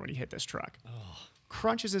 miles an hour when he hit this truck.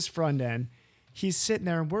 Crunches his front end. He's sitting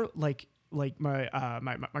there, and we're, like my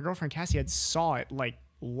girlfriend Cassie had saw it, like,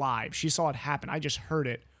 live. She saw it happen. I just heard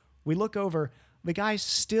it. We look over. The guy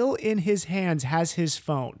still in his hands has his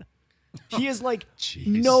phone. He is, like,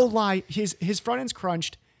 no lie. His front end's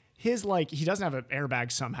crunched. His, like, he doesn't have an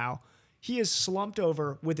airbag somehow. He is slumped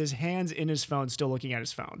over with his hands in his phone, still looking at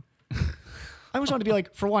his phone. I always wanted to be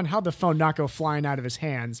like, for one, how'd the phone not go flying out of his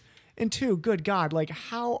hands? And two, good God, like,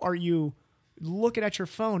 how are you looking at your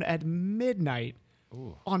phone at midnight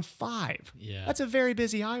on 5? Yeah. That's a very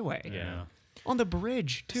busy highway. Yeah. On the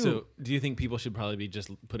bridge, too. So, do you think people should probably be just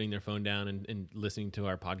putting their phone down and listening to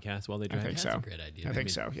our podcast while they drive? I think That's so. a great idea. I think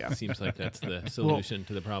so, yeah. Seems like that's the solution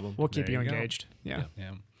to the problem. We'll keep There you you go. engaged. Yeah.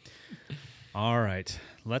 Yeah. All right.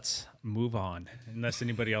 Let's move on. Unless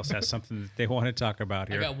anybody else has something that they want to talk about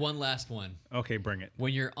I here. got one last one. Okay, bring it.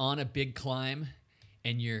 When you're on a big climb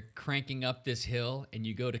and you're cranking up this hill and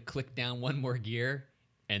you go to click down one more gear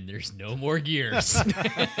and there's no more gears.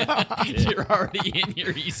 You're already in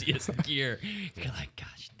your easiest gear. You're like,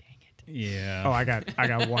 gosh dang it. Yeah. Oh, I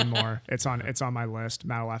got one more. It's on my list.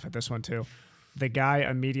 Matt will laugh at this one too. The guy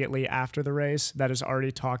immediately after the race that is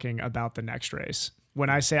already talking about the next race. When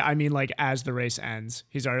I say, I mean, like, as the race ends,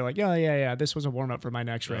 he's already like, yeah, this was a warm up for my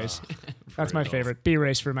next race. That's my favorite. B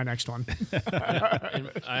race for my next one. And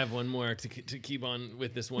I have one more to keep on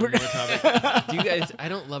with this one more topic. Do you guys? I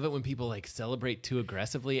don't love it when people like celebrate too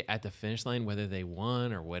aggressively at the finish line, whether they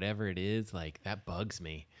won or whatever it is. Like that bugs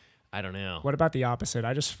me. I don't know. What about the opposite?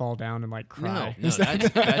 I just fall down and, like, cry. No,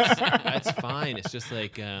 that's fine. It's just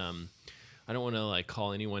like I don't want to like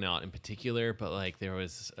call anyone out in particular, but like there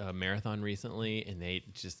was a marathon recently, and they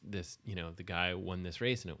just the guy won this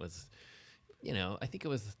race, and it was, I think it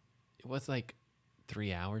was like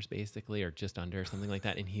 3 hours basically, or just under, something like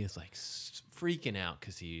that, and he was like freaking out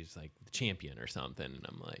because he's like the champion or something, and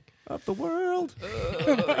I'm like, Of the world.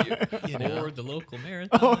 Or the local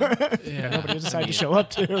marathon. yeah, Nobody decided to show up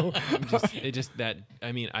to.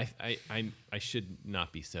 I should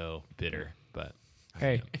not be so bitter, but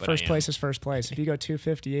Hey, but first I am. place is first place. If you go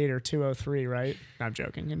 258 or 203, right? I'm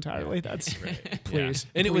joking entirely. That's please.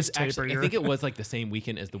 And it was please taper actually, I your- think it was like the same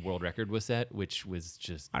weekend as the world record was set, which was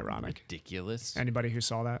just Ironic. ridiculous. Anybody who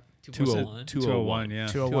saw that, 201. 201, yeah.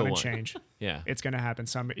 201 and change. Yeah. It's going to happen.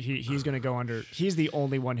 He's going to go under. He's the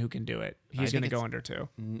only one who can do it. He's think going to go it's-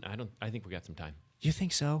 under 2. I think we got some time. You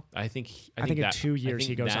think so? I think think in that, 2 years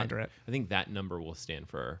he goes that- under it. I think that number will stand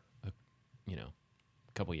for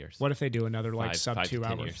a couple years. What if they do another like sub 5 to 2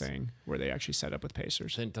 10 hour years. thing where they actually set up with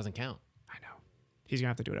pacers? Then it doesn't count. I know. He's going to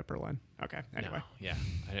have to do it at Berlin. Okay. Anyway. No, yeah.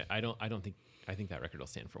 I think that record will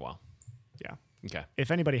stand for a while. Yeah. Okay.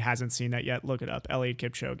 If anybody hasn't seen that yet, look it up. Eliud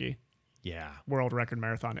Kipchoge, Yeah. world record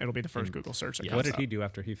marathon. It'll be the first Google search that What comes did up. he do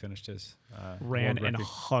after he finished his Ran world and record?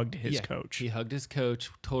 hugged his Yeah, coach. He hugged his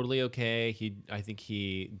coach. Totally okay. I think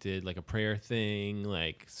he did like a prayer thing,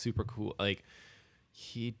 like super cool. Like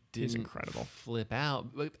he didn't incredible. flip out.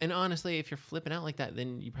 And honestly, if you're flipping out like that,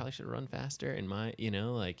 then you probably should run faster. And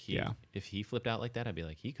if he flipped out like that, I'd be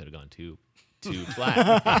like, he could have gone too flat.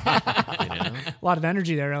 A lot of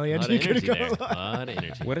energy there, A Eliud. lot You of could've energy gone there. A lot of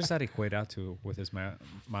energy. What does that equate out to with his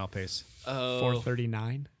mile pace?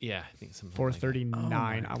 439. Yeah, I think something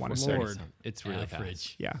 439, I want to say. Lord. It's really fast.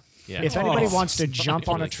 Average. Yeah. Yeah. If anybody Oh, wants to jump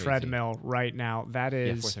on a really crazy. treadmill right now, that Yeah,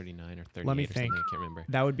 is 439 or 38 let me or something. think. I can't remember.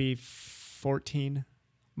 that would be 14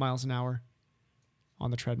 miles an hour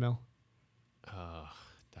on the treadmill?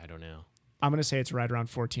 I don't know. I'm going to say it's right around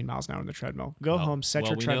 14 miles an hour on the treadmill. Go home, set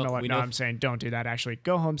your we know- treadmill up. we No, know- I'm saying don't do that, actually.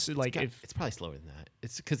 Go home, It's probably slower than that.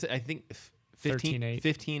 It's because I think 15, 13.8.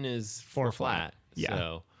 15 is Four 4 flat. flat. Yeah.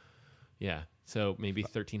 So, yeah. So maybe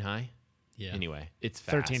 13 high. Yeah. Anyway, it's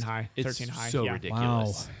fast. 13 high, It's 13 high, so yeah.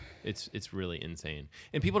 ridiculous. It's really insane.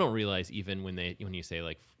 And people don't realize even when you say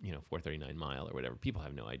like 439 mile or whatever, people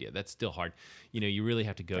have no idea. That's still hard. You really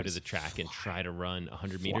have to go to the track and try to run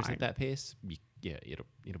 100 meters Flying. at that pace. Yeah,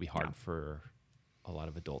 it'll be hard for a lot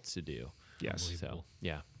of adults to do. Yes. So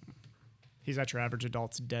yeah. He's at your average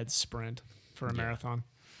adult's dead sprint for a marathon.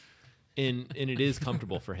 And it is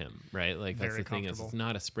comfortable for him, right? Like that's Very the thing is comfortable. it's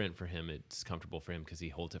not a sprint for him. It's comfortable for him because he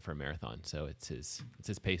holds it for a marathon. So it's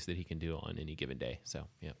his pace that he can do on any given day. So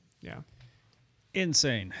yeah. Yeah.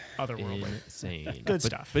 Insane. Otherworldly. Insane. Good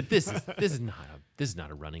stuff. But this is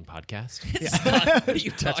not a running podcast. What are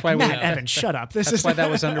you That's talking why we. Matt Evans, shut up. This That's is why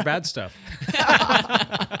that was under bad stuff.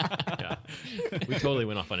 Yeah. We totally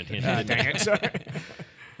went off on a tangent. didn't we? dang it. Sorry.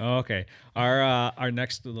 Okay. Our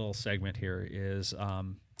next little segment here is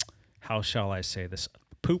how shall I say this?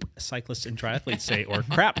 Poop cyclists and triathletes say, or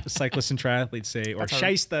crap cyclists and triathletes say, or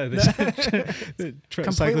shysta.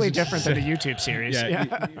 Completely different than the YouTube series.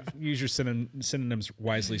 Yeah, use your synonyms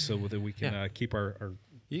wisely so that we can keep our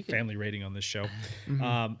family rating on this show.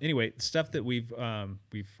 Anyway, stuff that we've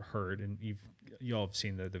heard, and you all have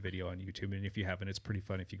seen the video on YouTube, and if you haven't, it's pretty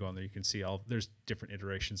fun. If you go on there, you can see there's different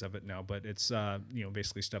iterations of it now, but it's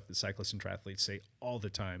basically stuff that cyclists and triathletes say all the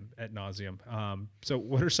time ad nauseum. So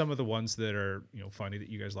what are some of the ones that are funny that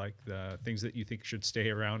you guys like, the things that you think should stay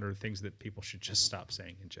around, or things that people should just stop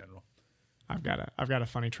saying in general? I've got a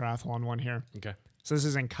funny triathlon one here. Okay. So this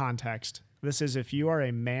is in context. This is if you are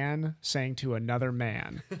a man saying to another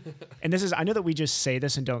man, and this is, I know that we just say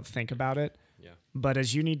this and don't think about it, but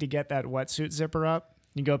as you need to get that wetsuit zipper up,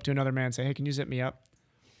 you go up to another man and say, hey, can you zip me up?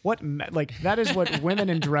 That is what women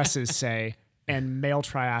in dresses say, and male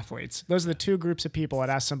triathletes. Those are the two groups of people that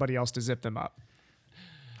ask somebody else to zip them up.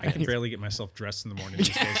 I can barely get myself dressed in the morning these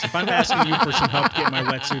days. If I'm asking you for some help to get my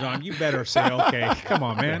wetsuit on, you better say, okay, come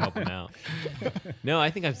on, man. Help him out. No, I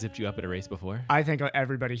think I've zipped you up at a race before. I think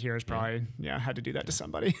everybody here has probably had to do that to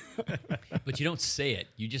somebody. But you don't say it.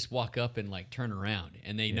 You just walk up and like turn around,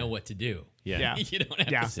 and they know what to do. Yeah. You don't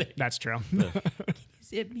have Yeah, to say, that's true.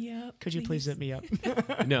 zip me up. Could you please zip me up?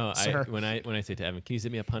 No, Sir. when I say to Evan, can you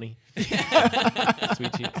zip me up, honey?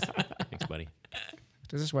 Sweet cheeks. Thanks, buddy.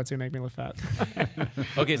 Does this wetsuit make me look fat?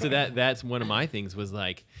 Okay, so that's one of my things was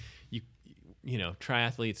like,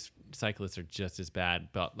 triathletes, cyclists are just as bad,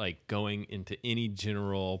 but like going into any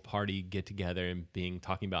general party get together and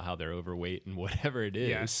talking about how they're overweight and whatever it is.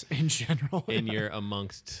 Yes, in general. And you're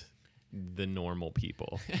amongst the normal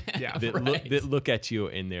people Yeah, that look at you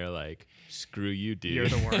and they're like, screw you, dude. You're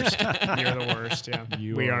the worst. You're the worst. Yeah,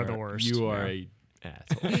 we are the worst. You are a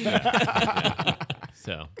asshole. Yeah.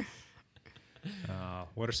 So.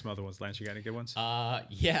 What are some other ones, Lance? You got any good ones?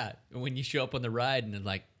 Yeah. When you show up on the ride and they're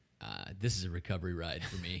like, this is a recovery ride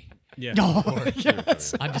for me. Yeah.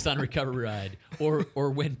 Yes. I'm just on a recovery ride. Or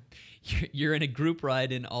when you're in a group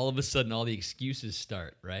ride and all of a sudden all the excuses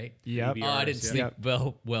start, right? Yep. Oh, I didn't sleep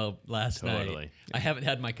Yep. well last night. Totally. I haven't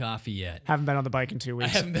had my coffee yet. Haven't been on the bike in 2 I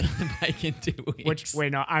weeks. haven't been on the bike in 2 weeks.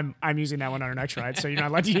 I'm using that one on our next ride, so you're not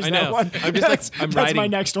allowed to use I that know. one. I'm just like I'm that's writing my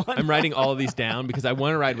next one. I'm writing all of these down because I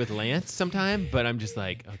want to ride with Lance sometime, but I'm just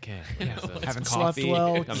like, okay, yeah, so it's Haven't coffee, slept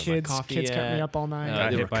well. haven't had my coffee Kids kept me yet. up all night.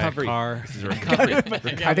 Got The hit by a recovery. car. This is a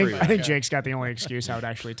recovery. I think Jake's got the only excuse I would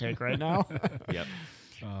actually take right now. Yep.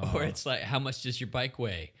 Or it's like, how much does your bike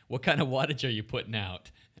weigh? What kind of wattage are you putting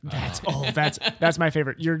out? That's my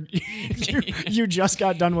favorite. You just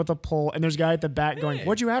got done with a pull, and there's a guy at the back going,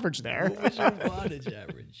 "What'd you average there?" What was your wattage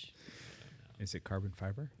average? Is it carbon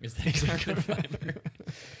fiber? Is that carbon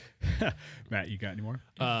fiber? Matt, you got any more?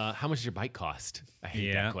 How much does your bike cost? I hate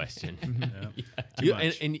Yeah. that question. Too And,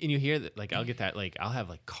 much. and you hear that, like, I'll get that, like, I'll have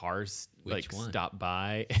like cars Which one? stop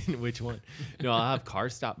by. And which one? No, I'll have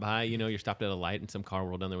cars stop by. You're stopped at a light and some car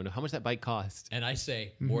rolled down the window. How much that bike cost? And I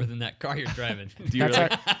say, more than that car you're driving. Do you really?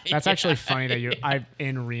 That's actually funny that I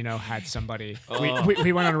in Reno had somebody.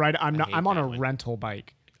 We went on a ride. I'm hate on a that one. rental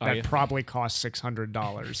bike Are that you? probably cost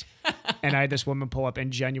 $600, and I had this woman pull up,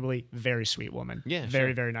 and genuinely very sweet woman. Yeah, very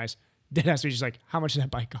sure. very nice. Did ask me, she's like, "How much did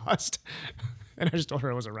that bike cost?" And I just told her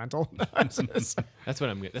it was a rental. That's what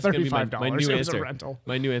I'm going to. That's going to be my $35. new It was a answer. rental.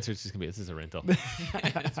 My new answer is just going to be, this is a rental.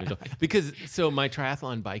 It's a rental. Because, so my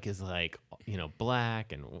triathlon bike is like,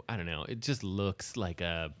 black, and I don't know. It just looks like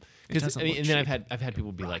a, because, doesn't and look then I've had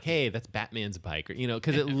people be like, hey, that's Batman's bike, or,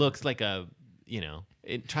 because it looks like a,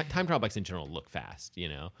 time trial bikes in general look fast, They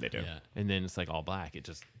do. Yeah. and then it's like all black. It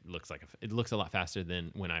just looks like it looks a lot faster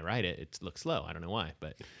than when I ride it. It looks slow. I don't know why,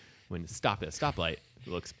 but when it's stopped at a stoplight, it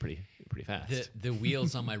looks pretty fast. The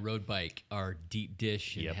wheels on my road bike are deep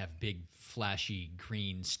dish and Yep. have big flashy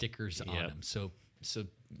green stickers on Yep. them. So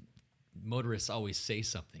motorists always say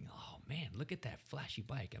something. Oh man, look at that flashy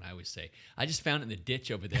bike, and I always say, I just found it in the ditch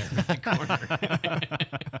over there in the corner.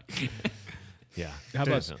 Yeah. How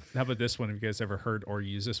about Definitely. this one? Have you guys ever heard or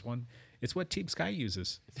used this one? It's what Team Sky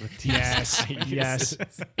uses. Yes, yes.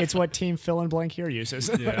 It's what Team Fill in Blank here uses.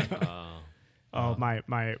 Yeah. Oh, my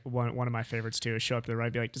one of my favorites too is show up to the ride,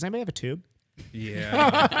 and be like, "Does anybody have a tube?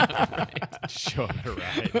 Yeah. Show it a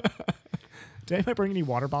ride. Did anybody bring any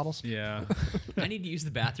water bottles?" Yeah. I need to use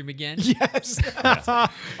the bathroom again. Yes.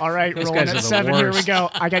 All right, Those rolling guys are at the 7. Here we worst. go.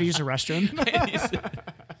 I got to use the restroom.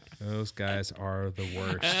 Those guys are the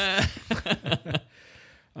worst.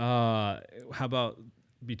 How about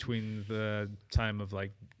between the time of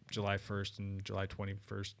like July 1st and July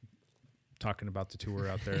 21st, talking about the tour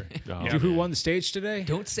out there? Oh, Who man. won the stage today?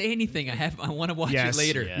 Don't say anything. I want to watch Yes, it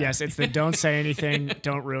later. Yeah. Yes, it's the don't say anything,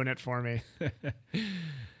 don't ruin it for me.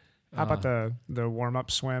 How about the warm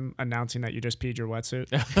up swim announcing that you just peed your wetsuit?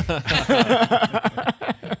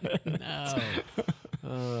 No.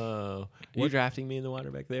 Oh, are you drafting me in the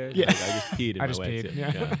water back there? Yeah. Like, I just peed in I my just peed, wetsuit.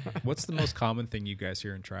 yeah. What's the most common thing you guys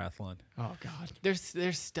hear in triathlon? Oh God.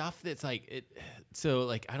 There's stuff that's like it. So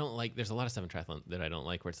like I don't like. There's a lot of stuff in triathlon that I don't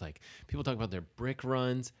like. Where it's like people talk about their brick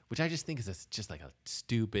runs, which I just think is just like a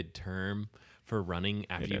stupid term for running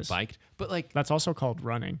after It you is. biked. But like That's also called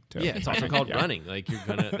running too. yeah, it's also called running. Like you're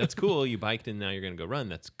gonna. That's cool. You biked and now you're gonna go run.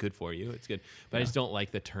 That's good for you. It's good. But I just don't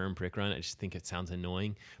like the term brick run. I just think it sounds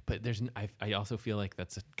annoying. But I also feel like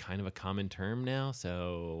that's a kind of a common term now.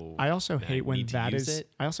 So I also hate when need to that use is. it.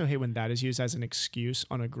 I also hate when that is used as an excuse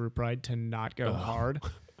on a group ride to not go hard.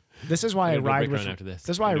 This is why I I'm gonna go ride brick with. run after this. This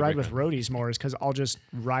is why I I'm gonna ride brick with run. roadies more, is because I'll just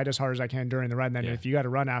ride as hard as I can during the ride. And then Yeah. if you got to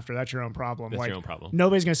run after, that's your own problem. That's like, your own problem.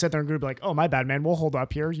 Nobody's gonna sit there and group like, "Oh, my bad, man. We'll hold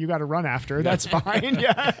up here. You got to run after. That's fine."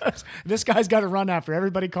 Yeah, this guy's got to run after.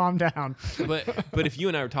 Everybody, calm down. but if you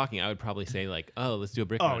and I were talking, I would probably say like, "Oh, let's do a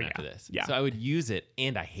brick Oh, run yeah. after this." Yeah. So I would use it,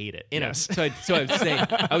 and I hate it. And Yes. so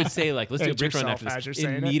I would say like, "Let's do a Hate brick run yourself after as you're this."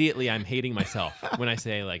 saying it. Immediately, I'm hating myself when I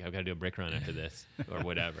say like, "I've got to do a brick run after this" or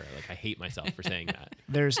whatever. Like I hate myself for saying that.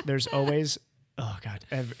 There's always, oh God,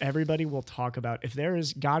 everybody will talk about if there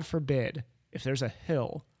is, God forbid, if there's a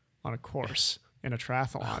hill on a course in a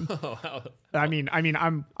triathlon. I mean,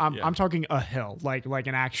 I'm talking a hill, like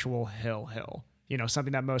an actual hill. You know,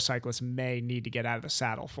 something that most cyclists may need to get out of the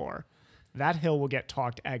saddle for. That hill will get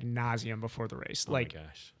talked ad nauseum before the race. Oh Like, my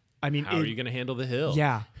gosh, I mean, how are you going to handle the hill?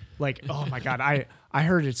 Yeah. Like, oh my God, I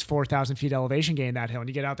heard it's 4,000 feet elevation gain that hill. And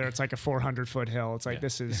you get out there, it's like a 400-foot hill. It's like,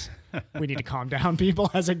 we need to calm down,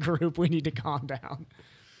 people. As a group, we need to calm down.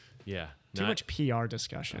 yeah. Too much PR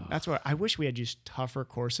discussion. That's what I wish we had used tougher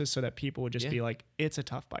courses so that people would just be like, it's a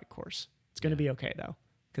tough bike course. It's going to be okay though,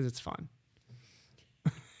 because it's fun.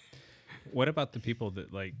 What about the people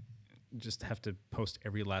that like just have to post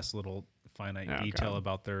every last little finite Oh, detail God.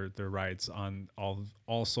 about their rides on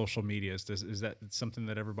all social medias? Is that something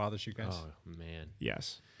that ever bothers you guys? Oh man.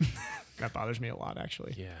 Yes. That bothers me a lot,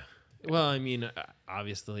 actually. Yeah. Well, I mean,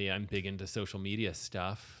 obviously, I'm big into social media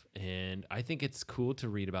stuff, and I think it's cool to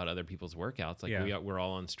read about other people's workouts. Like Yeah. we're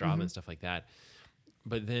all on Strava and stuff like that.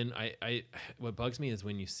 But then what bugs me is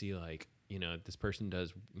when you see like, you know, this person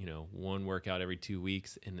does, you know, one workout every 2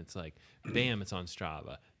 weeks, and it's like, bam, it's on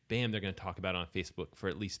Strava. Bam, they're going to talk about it on Facebook for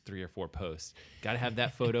at least 3 or 4 posts. Got to have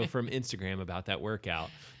that photo from Instagram about that workout.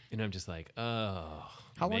 And I'm just like, oh,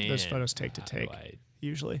 How long do those man, photos take to how do take? I-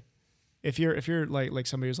 Usually, if you're like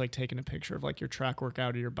somebody who's like taking a picture of like your track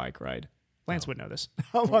workout or your bike ride, Lance would know this.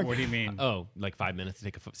 How long? What do you mean? Oh, like 5 minutes to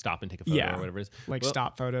take a stop and take a photo Yeah. or whatever it is. Like Well,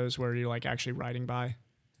 stop photos where you're like actually riding by.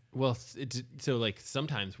 Well, so like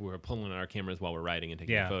sometimes we're pulling our cameras while we're riding and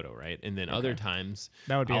taking Yeah. a photo, right? And then other times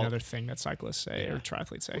That would be I'll- another thing that cyclists say or Yeah.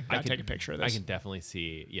 triathletes say. I Gotta take a picture of this. I can definitely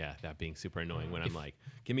see, that being super annoying when I'm like,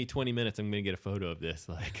 give me 20 minutes, I'm gonna get a photo of this.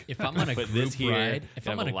 Like, If I'm on a put group this here, ride, if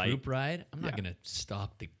have I'm on a a light. group ride, I'm not gonna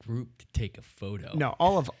stop the group to take a photo. No,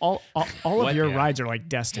 all of What? your Yeah. rides are like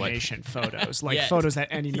destination photos, like Yes. photos that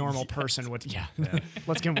any normal person would. Yeah,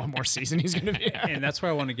 let's give him one more season. He's gonna be. And that's why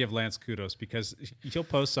I want to give Lance kudos, because he'll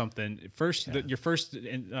post something first. Your first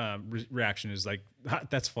reaction is like,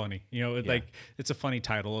 "That's funny," you know, like it's a funny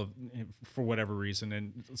title for whatever reason,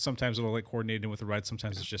 and sometimes it'll like coordinate in with the ride.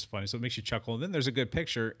 Sometimes it's just funny, so it makes you chuckle. And then there's a good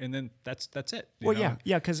picture, and then that's it. you Well, know?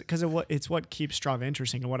 yeah, because it's what keeps Strava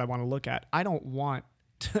interesting and what I want to look at. I don't want,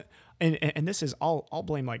 to, and this is I'll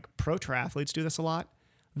blame like pro triathletes do this a lot.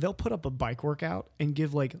 they'll put up a bike workout and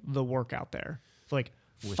give like the workout there, like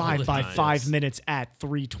With 5 all by the 5 times. minutes at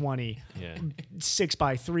 3:20, Yeah. 6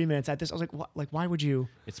 by 3 minutes at this. I was like, what? Like, why would you?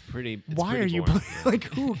 It's pretty. It's Why are pretty you boring. like?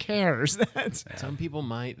 Who cares? That's Some people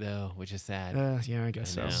might though, which is sad. yeah, I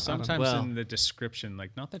guess so. know. I don't know. Sometimes Well- in the description,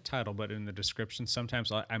 like not the title, but in the description,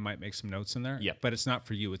 sometimes I might make some notes in there. Yep. But it's not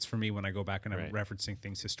for you. It's for me when I go back and I'm Right. referencing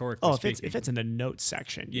things historically. Oh, if it's speaking. in the notes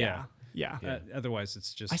section, yeah. Otherwise,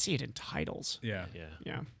 it's just I see it in titles. yeah. Yeah.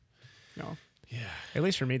 Yeah. No. Yeah. At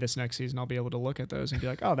least for me, this next season, I'll be able to look at those and be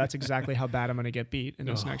like, oh, that's exactly how bad I'm going to get beat in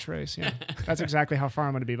this next race. Yeah. That's exactly how far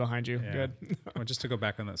I'm going to be behind you. Yeah. Good. Well, just to go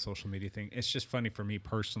back on that social media thing, it's just funny for me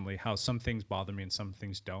personally how some things bother me and some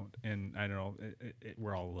things don't. And I don't know,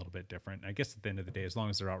 we're all a little bit different. I guess at the end of the day, as long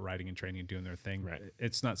as they're out riding and training and doing their thing, Right.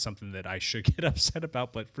 it's not something that I should get upset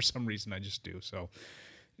about, but for some reason I just do. So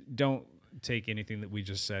don't take anything that we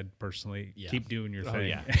just said personally. Yeah. Keep doing your Oh thing.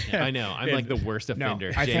 yeah. I know. I'm like the worst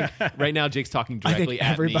offender. I Jake, right now, Jake's talking I think directly at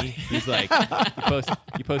me. everybody- He's like,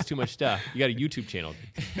 you post too much stuff. You got a YouTube channel.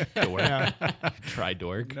 Dork. Try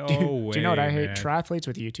dork. No way. Do you know what I hate? man. Triathletes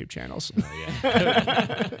with YouTube channels. Oh,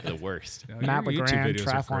 yeah. The worst. No, Matt your YouTube LeGrand, videos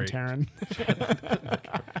are Triathlon great.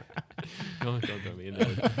 Taryn. Don't throw me into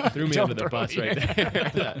it. Threw me Don't under the throw bus me right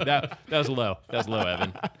there. that was low. That was low,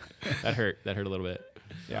 Evan. That hurt. That hurt a little bit.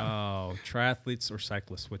 Oh, triathletes or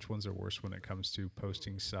cyclists? Which ones are worse when it comes to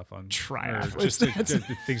posting stuff on or Triathletes, Just the that's-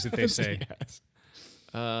 things that they say. Yes.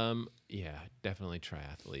 Yeah, definitely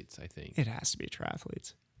triathletes, I think. It has to be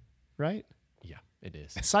triathletes, right? Yeah, it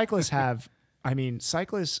is. Cyclists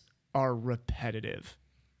cyclists are repetitive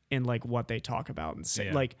in like what they talk about and say.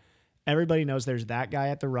 Yeah. Like everybody knows there's that guy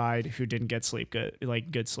at the ride who didn't get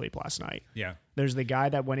good sleep last night. Yeah. There's the guy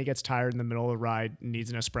that when he gets tired in the middle of the ride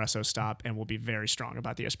needs an espresso stop and will be very strong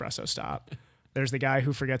about the espresso stop. There's the guy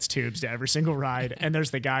who forgets tubes to every single ride, and there's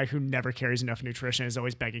the guy who never carries enough nutrition and is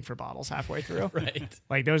always begging for bottles halfway through. Right.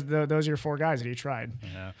 Like those are your four guys that each ride.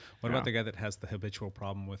 Yeah. What about the guy that has the habitual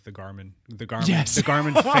problem with the Garmin? Yes. The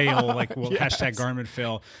Garmin fail, like hashtag Garmin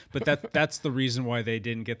fail. But that's the reason why they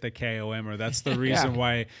didn't get the KOM, or that's the reason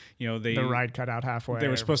why they The ride cut out halfway. they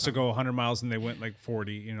were or supposed to something. go 100 miles and they went like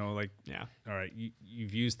 40. Yeah. All right,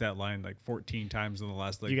 you've used that line like 14 times in the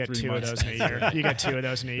last like You get 3 two months. of those in a year. You get two of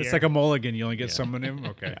those in a year. It's like a mulligan. You only get some of them.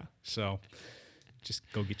 Okay. Yeah. So just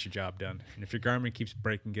go get your job done. And if your Garmin keeps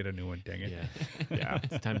breaking, get a new one. Dang it. Yeah. yeah.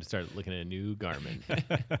 It's time to start looking at a new Garmin.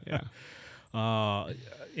 Yeah.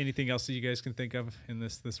 Anything else that you guys can think of in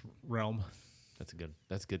this realm?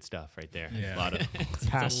 That's good stuff right there. Yeah. A lot of It's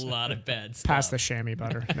Pass- a lot of bad stuff. Past the chamois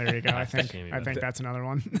butter. There you go. I think chamois I think that's another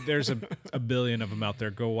one. There's a billion of them out there.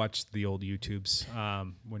 Go watch the old YouTubes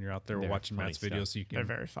when you're out there They're watching funny Matt's stuff. videos. You can, They're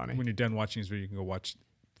very funny. When you're done watching his video, you can go watch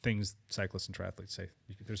things cyclists and triathletes say.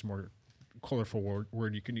 There's more colorful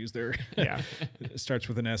word you can use there. Yeah. It starts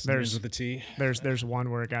with an S and ends with a T. There's one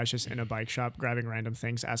where a guy's just in a bike shop grabbing random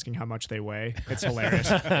things, asking how much they weigh. It's hilarious.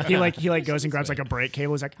 he goes and grabs like a brake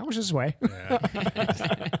cable. He's like, "How much does this weigh?" Yeah.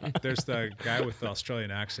 There's the guy with the Australian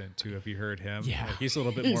accent too. Have you heard him? Yeah. He's a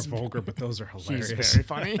little bit more vulgar, but those are hilarious. He's very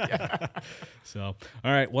funny. So,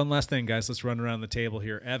 all right, one last thing, guys. Let's run around the table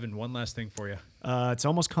here. Evan, one last thing for you. It's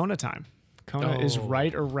almost Kona time. Kona is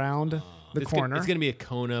right around the corner. It's going to be a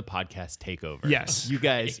Kona podcast takeover. Yes. You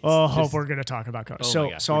guys. Oh, just- hope we're going to talk about Kona. Oh my so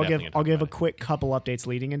gosh, so we're I'll give definitely gonna I'll give a talk about quick couple updates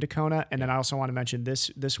leading into Kona, and then I also want to mention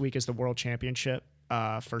this week is the World Championship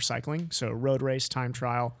for cycling. So road race, time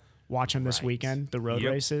trial. Watch them this Right. weekend. The road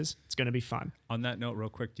Yep. races. It's going to be fun. On that note, real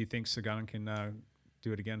quick, do you think Sagan can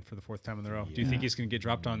do it again for the fourth time in a row? Do you think he's going to get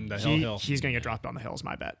dropped on the hill? He's going to get dropped on the hills.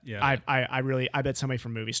 My bet. Yeah. I bet somebody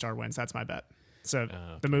from Movie Star wins. That's my bet. So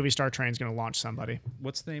the Movie Star train's going to launch somebody.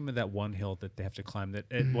 What's the name of that one hill that they have to climb?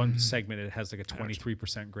 That at one segment it has like a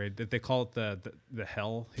 23% grade. That they call it the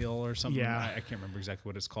Hell Hill or something. Yeah. I can't remember exactly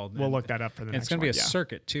what it's called. We'll look that up for the And next it's going to be one, a yeah.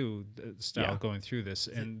 circuit too, style Yeah. going through this,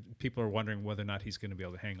 and people are wondering whether or not he's going to be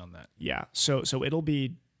able to hang on that. Yeah. So it'll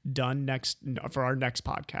be done for our next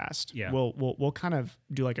podcast. Yeah. We'll kind of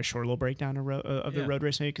do like a short little breakdown of the Yeah. road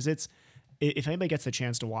race maybe, because it's, if anybody gets the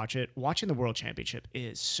chance to watch it, watching the World Championship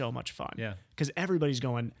is so much fun. Yeah. Because everybody's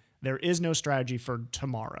going, there is no strategy for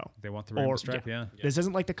tomorrow. They want the rainbow stripe, yeah. This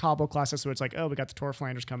isn't like the Cobble Classics where it's like, oh, we got the Tour of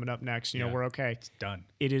Flanders coming up next. You know, Yeah. we're okay. It's done.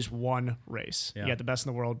 It is one race. Yeah. You got the best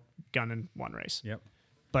in the world gunning one race. Yep.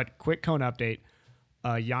 But quick Kona update.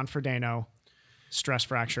 Jan Frodeno, stress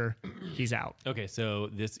fracture. He's out. Okay, so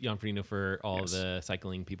this Jan Frodeno, for all the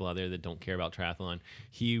cycling people out there that don't care about triathlon,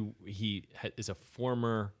 he is a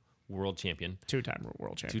former world champion, Two-time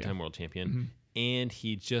world champion. two-time world champion, and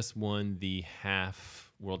he just won the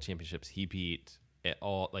half world championships. He beat at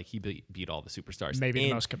all. Like he beat all the superstars. Maybe the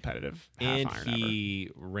And- most competitive and half iron he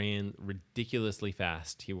ran ridiculously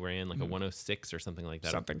fast. He ran like a 106 or something like that.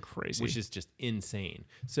 ever. Something crazy. Which is just insane.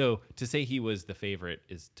 So to say he was the favorite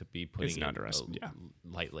is to be putting an it underestimate, yeah.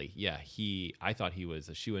 lightly. Yeah, I thought he was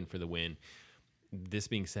a shoo-in for the win. This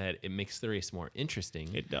being said, it makes the race more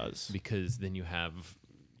interesting. It does. Because then you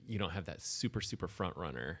don't have that super front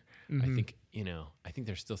runner. Mm-hmm. I think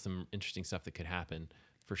there's still some interesting stuff that could happen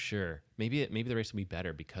for sure. Maybe the race will be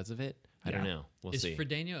better because of it. I don't Yeah. know. We'll Is see.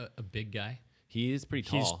 Fredania a big guy? He is pretty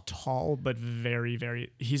He's tall. tall, but very,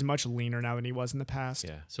 very. He's much leaner now than he was in the past.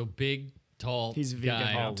 Yeah. So big, tall He's vegan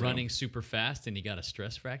guy now, too. running super fast, and he got a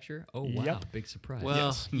stress fracture. Oh wow, Yep. big surprise.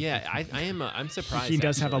 Well, yeah, I am. I'm surprised. He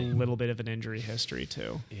does have a actually. little bit of an injury history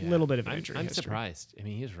too. Yeah. Little bit of an I'm- injury I'm history. surprised. I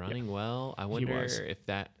mean, he was running well. I wonder was. if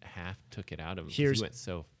that half took it out of him. 'cause Here's- he went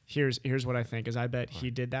so. Here's what I think is I bet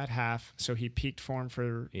he did that half, so he peaked form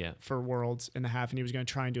for Yeah. for Worlds in the half, and he was going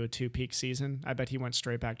to try and do a 2-peak season. I bet he went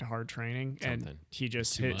straight back to hard training, and Something. he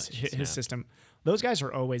just Too his, much. his Snapped. system. Those guys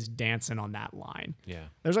are always dancing on that line. Yeah.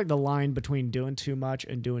 There's like the line between doing too much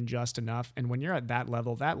and doing just enough, and when you're at that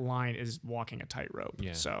level, that line is walking a tightrope.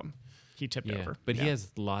 Yeah. So he tipped Yeah. over. But Yeah. he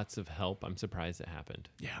has lots of help. I'm surprised it happened.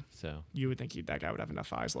 Yeah. So You would think that guy would have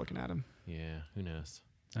enough eyes looking at him. yeah, who knows?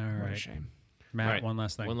 All What a right, shame. Matt. All right, One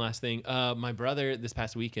last thing. One last thing. My brother this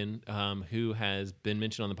past weekend, who has been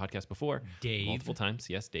mentioned on the podcast before, Dave. multiple times.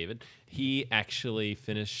 Yes, David. He actually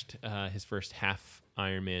finished his first half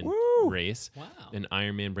Ironman race. Wow. An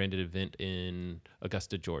Ironman branded event in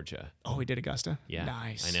Augusta, Georgia. Oh, he did Augusta. Yeah,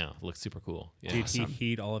 Nice. I know. Looks super cool. Yeah. Did he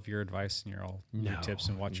heed all of your advice and your tips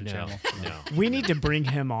and watch your channel? No. We need to bring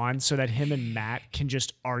him on so that him and Matt can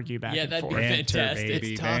just argue back Yeah, and that'd be forth. Banter, fantastic.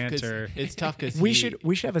 baby, banter. It's tough because We should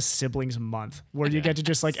have a siblings month where you get to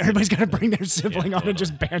just like everybody's got to bring their sibling on and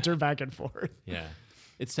just banter back and forth. Yeah.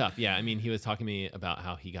 It's tough. Yeah. I mean, he was talking to me about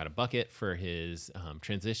how he got a bucket for his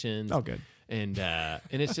transitions. Oh, good. And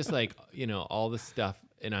it's just like, all this stuff.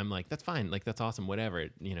 And I'm like, that's fine. Like, that's awesome. whatever.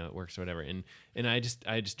 It works or whatever. And I just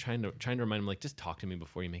trying to remind him, like, just talk to me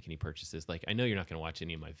before you make any purchases. Like, I know you're not going to watch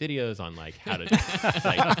any of my videos on like how to,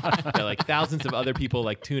 there are, like thousands of other people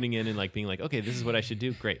like tuning in and like being like, okay, this is what I should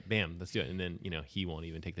do. Great. Bam. Let's do it. And then, he won't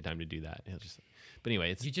even take the time to do that. He'll just, but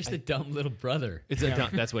anyway, You're just a dumb little brother. it's a dumb,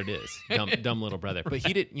 that's what it is. Dumb little brother. But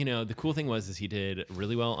he did, the cool thing is he did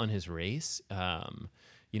really well on his race.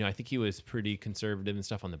 I think he was pretty conservative and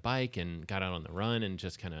stuff on the bike and got out on the run and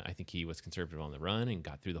just I think he was conservative on the run and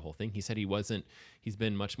got through the whole thing. He said he's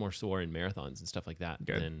been much more sore in marathons and stuff like that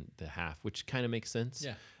than the half, which kind of makes sense.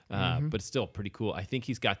 Yeah. But it's still pretty cool. I think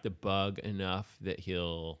he's got the bug enough that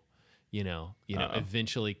he'll,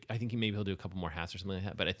 eventually, I think he'll do a couple more halves or something like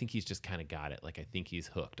that. But I think he's just kind of got it. Like, I think he's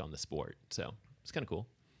hooked on the sport. So it's kind of cool.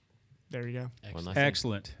 There you go. One last thing.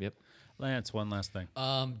 Excellent. Yep. Lance, one last thing.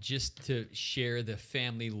 Just to share the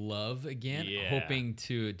family love again. Yeah. Hoping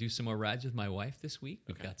to do some more rides with my wife this week.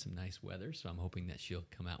 We've got some nice weather, so I'm hoping that she'll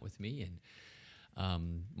come out with me.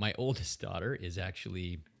 And my oldest daughter is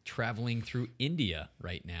actually traveling through India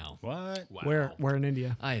right now. What? Wow. Where in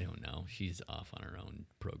India? I don't know. She's off on her own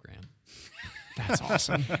program. That's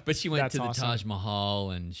awesome. But she went That's to the awesome. Taj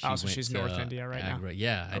Mahal, and she Oh, so went she's to North India right now? Agra.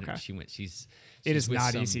 Yeah, Okay. she went. She's It is with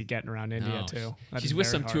not some- easy getting around India No, too. That she's is with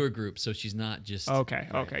very some hard. tour group, so she's not just Okay.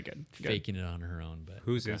 Okay. Good. faking it on her own. But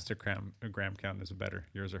Whose Instagram count is better,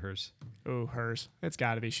 yours or hers? Ooh, hers. It's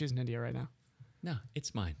got to be. She's in India right now. no,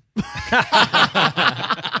 it's mine.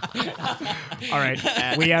 All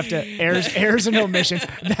right, we have to errors and omissions.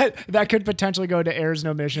 That could potentially go to errors and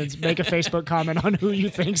omissions. Make a Facebook comment on who you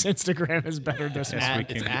think's Instagram is better this week.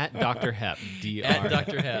 It's at Dr. Hep. DR. At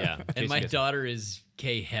Dr. Hep. Yeah. in And case my you guys- daughter is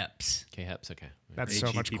K Heps. K Heps. Okay. That's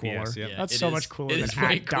so much cooler. HEPPS, yep. Yeah, That's it so is- much cooler it than is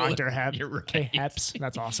very at cool. Dr. Hep. You're right. K Heps.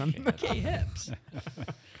 That's awesome. K Heps. All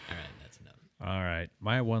right, that's enough. All right.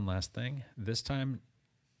 My one last thing. This time,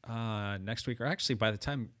 next week, or actually by the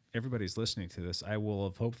time everybody's listening to this, I will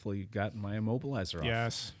have hopefully gotten my immobilizer off.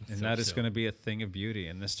 Yes. And that is going to be a thing of beauty.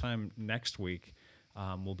 And this time next week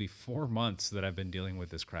will be 4 months that I've been dealing with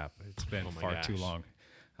this crap. It's been Oh my far too gosh. long.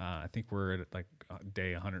 I think we're at like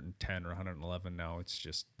day 110 or 111 now. It's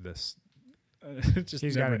just this just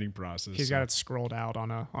He's got never it- ending process. He's So- got it scrolled out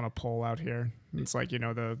on a pole out here. It's like,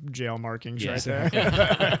 the jail markings Yes. right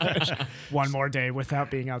there. One more day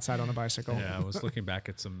without being outside on a bicycle. Yeah, I was looking back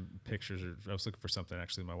at some pictures. I was looking for something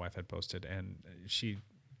actually my wife had posted, and she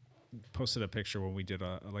posted a picture when we did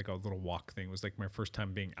a little walk thing. It was like my first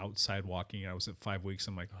time being outside walking. I was at 5 weeks.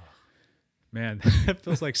 I'm like, Man, it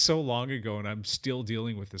feels like so long ago, and I'm still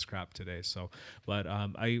dealing with this crap today. So, but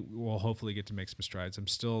I will hopefully get to make some strides. I'm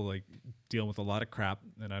still like dealing with a lot of crap,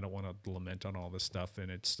 and I don't want to lament on all this stuff,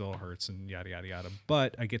 and it still hurts and yada yada yada.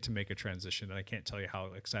 But I get to make a transition, and I can't tell you how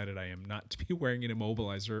excited I am not to be wearing an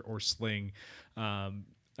immobilizer or sling.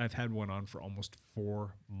 I've had one on for almost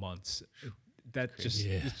 4 months. That just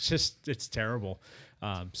it's terrible.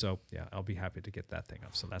 So yeah, I'll be happy to get that thing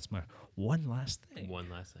up. So that's my one last thing. One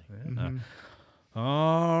last thing. Yeah.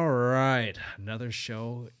 All right, another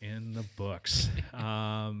show in the books.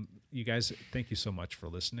 You guys, thank you so much for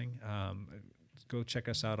listening. Go check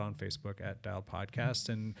us out on Facebook at Dialed Podcast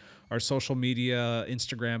and our social media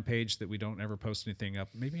Instagram page that we don't ever post anything up.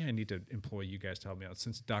 Maybe I need to employ you guys to help me out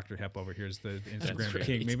since Dr. Hep over here is the Instagram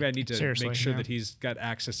king. Maybe I need to Seriously, make sure yeah. that he's got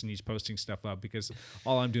access and he's posting stuff up because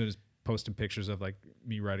all I'm doing is posting pictures of like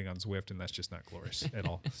me riding on Zwift, and that's just not glorious at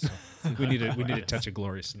all. So we need a touch of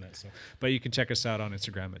glorious in that. So, but you can check us out on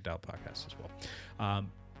Instagram at Dialed Podcast as well.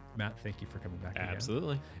 Matt, thank you for coming back. Again.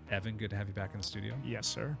 Absolutely. Evan, good to have you back in the studio. Yes,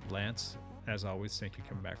 sir. Lance, as always, thank you for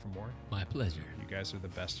coming back for more. My pleasure. You guys are the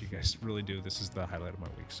best. You guys really do. This is the highlight of my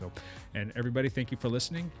week. So, and everybody, thank you for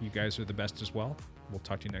listening. You guys are the best as well. We'll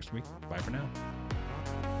talk to you next week. Bye for now.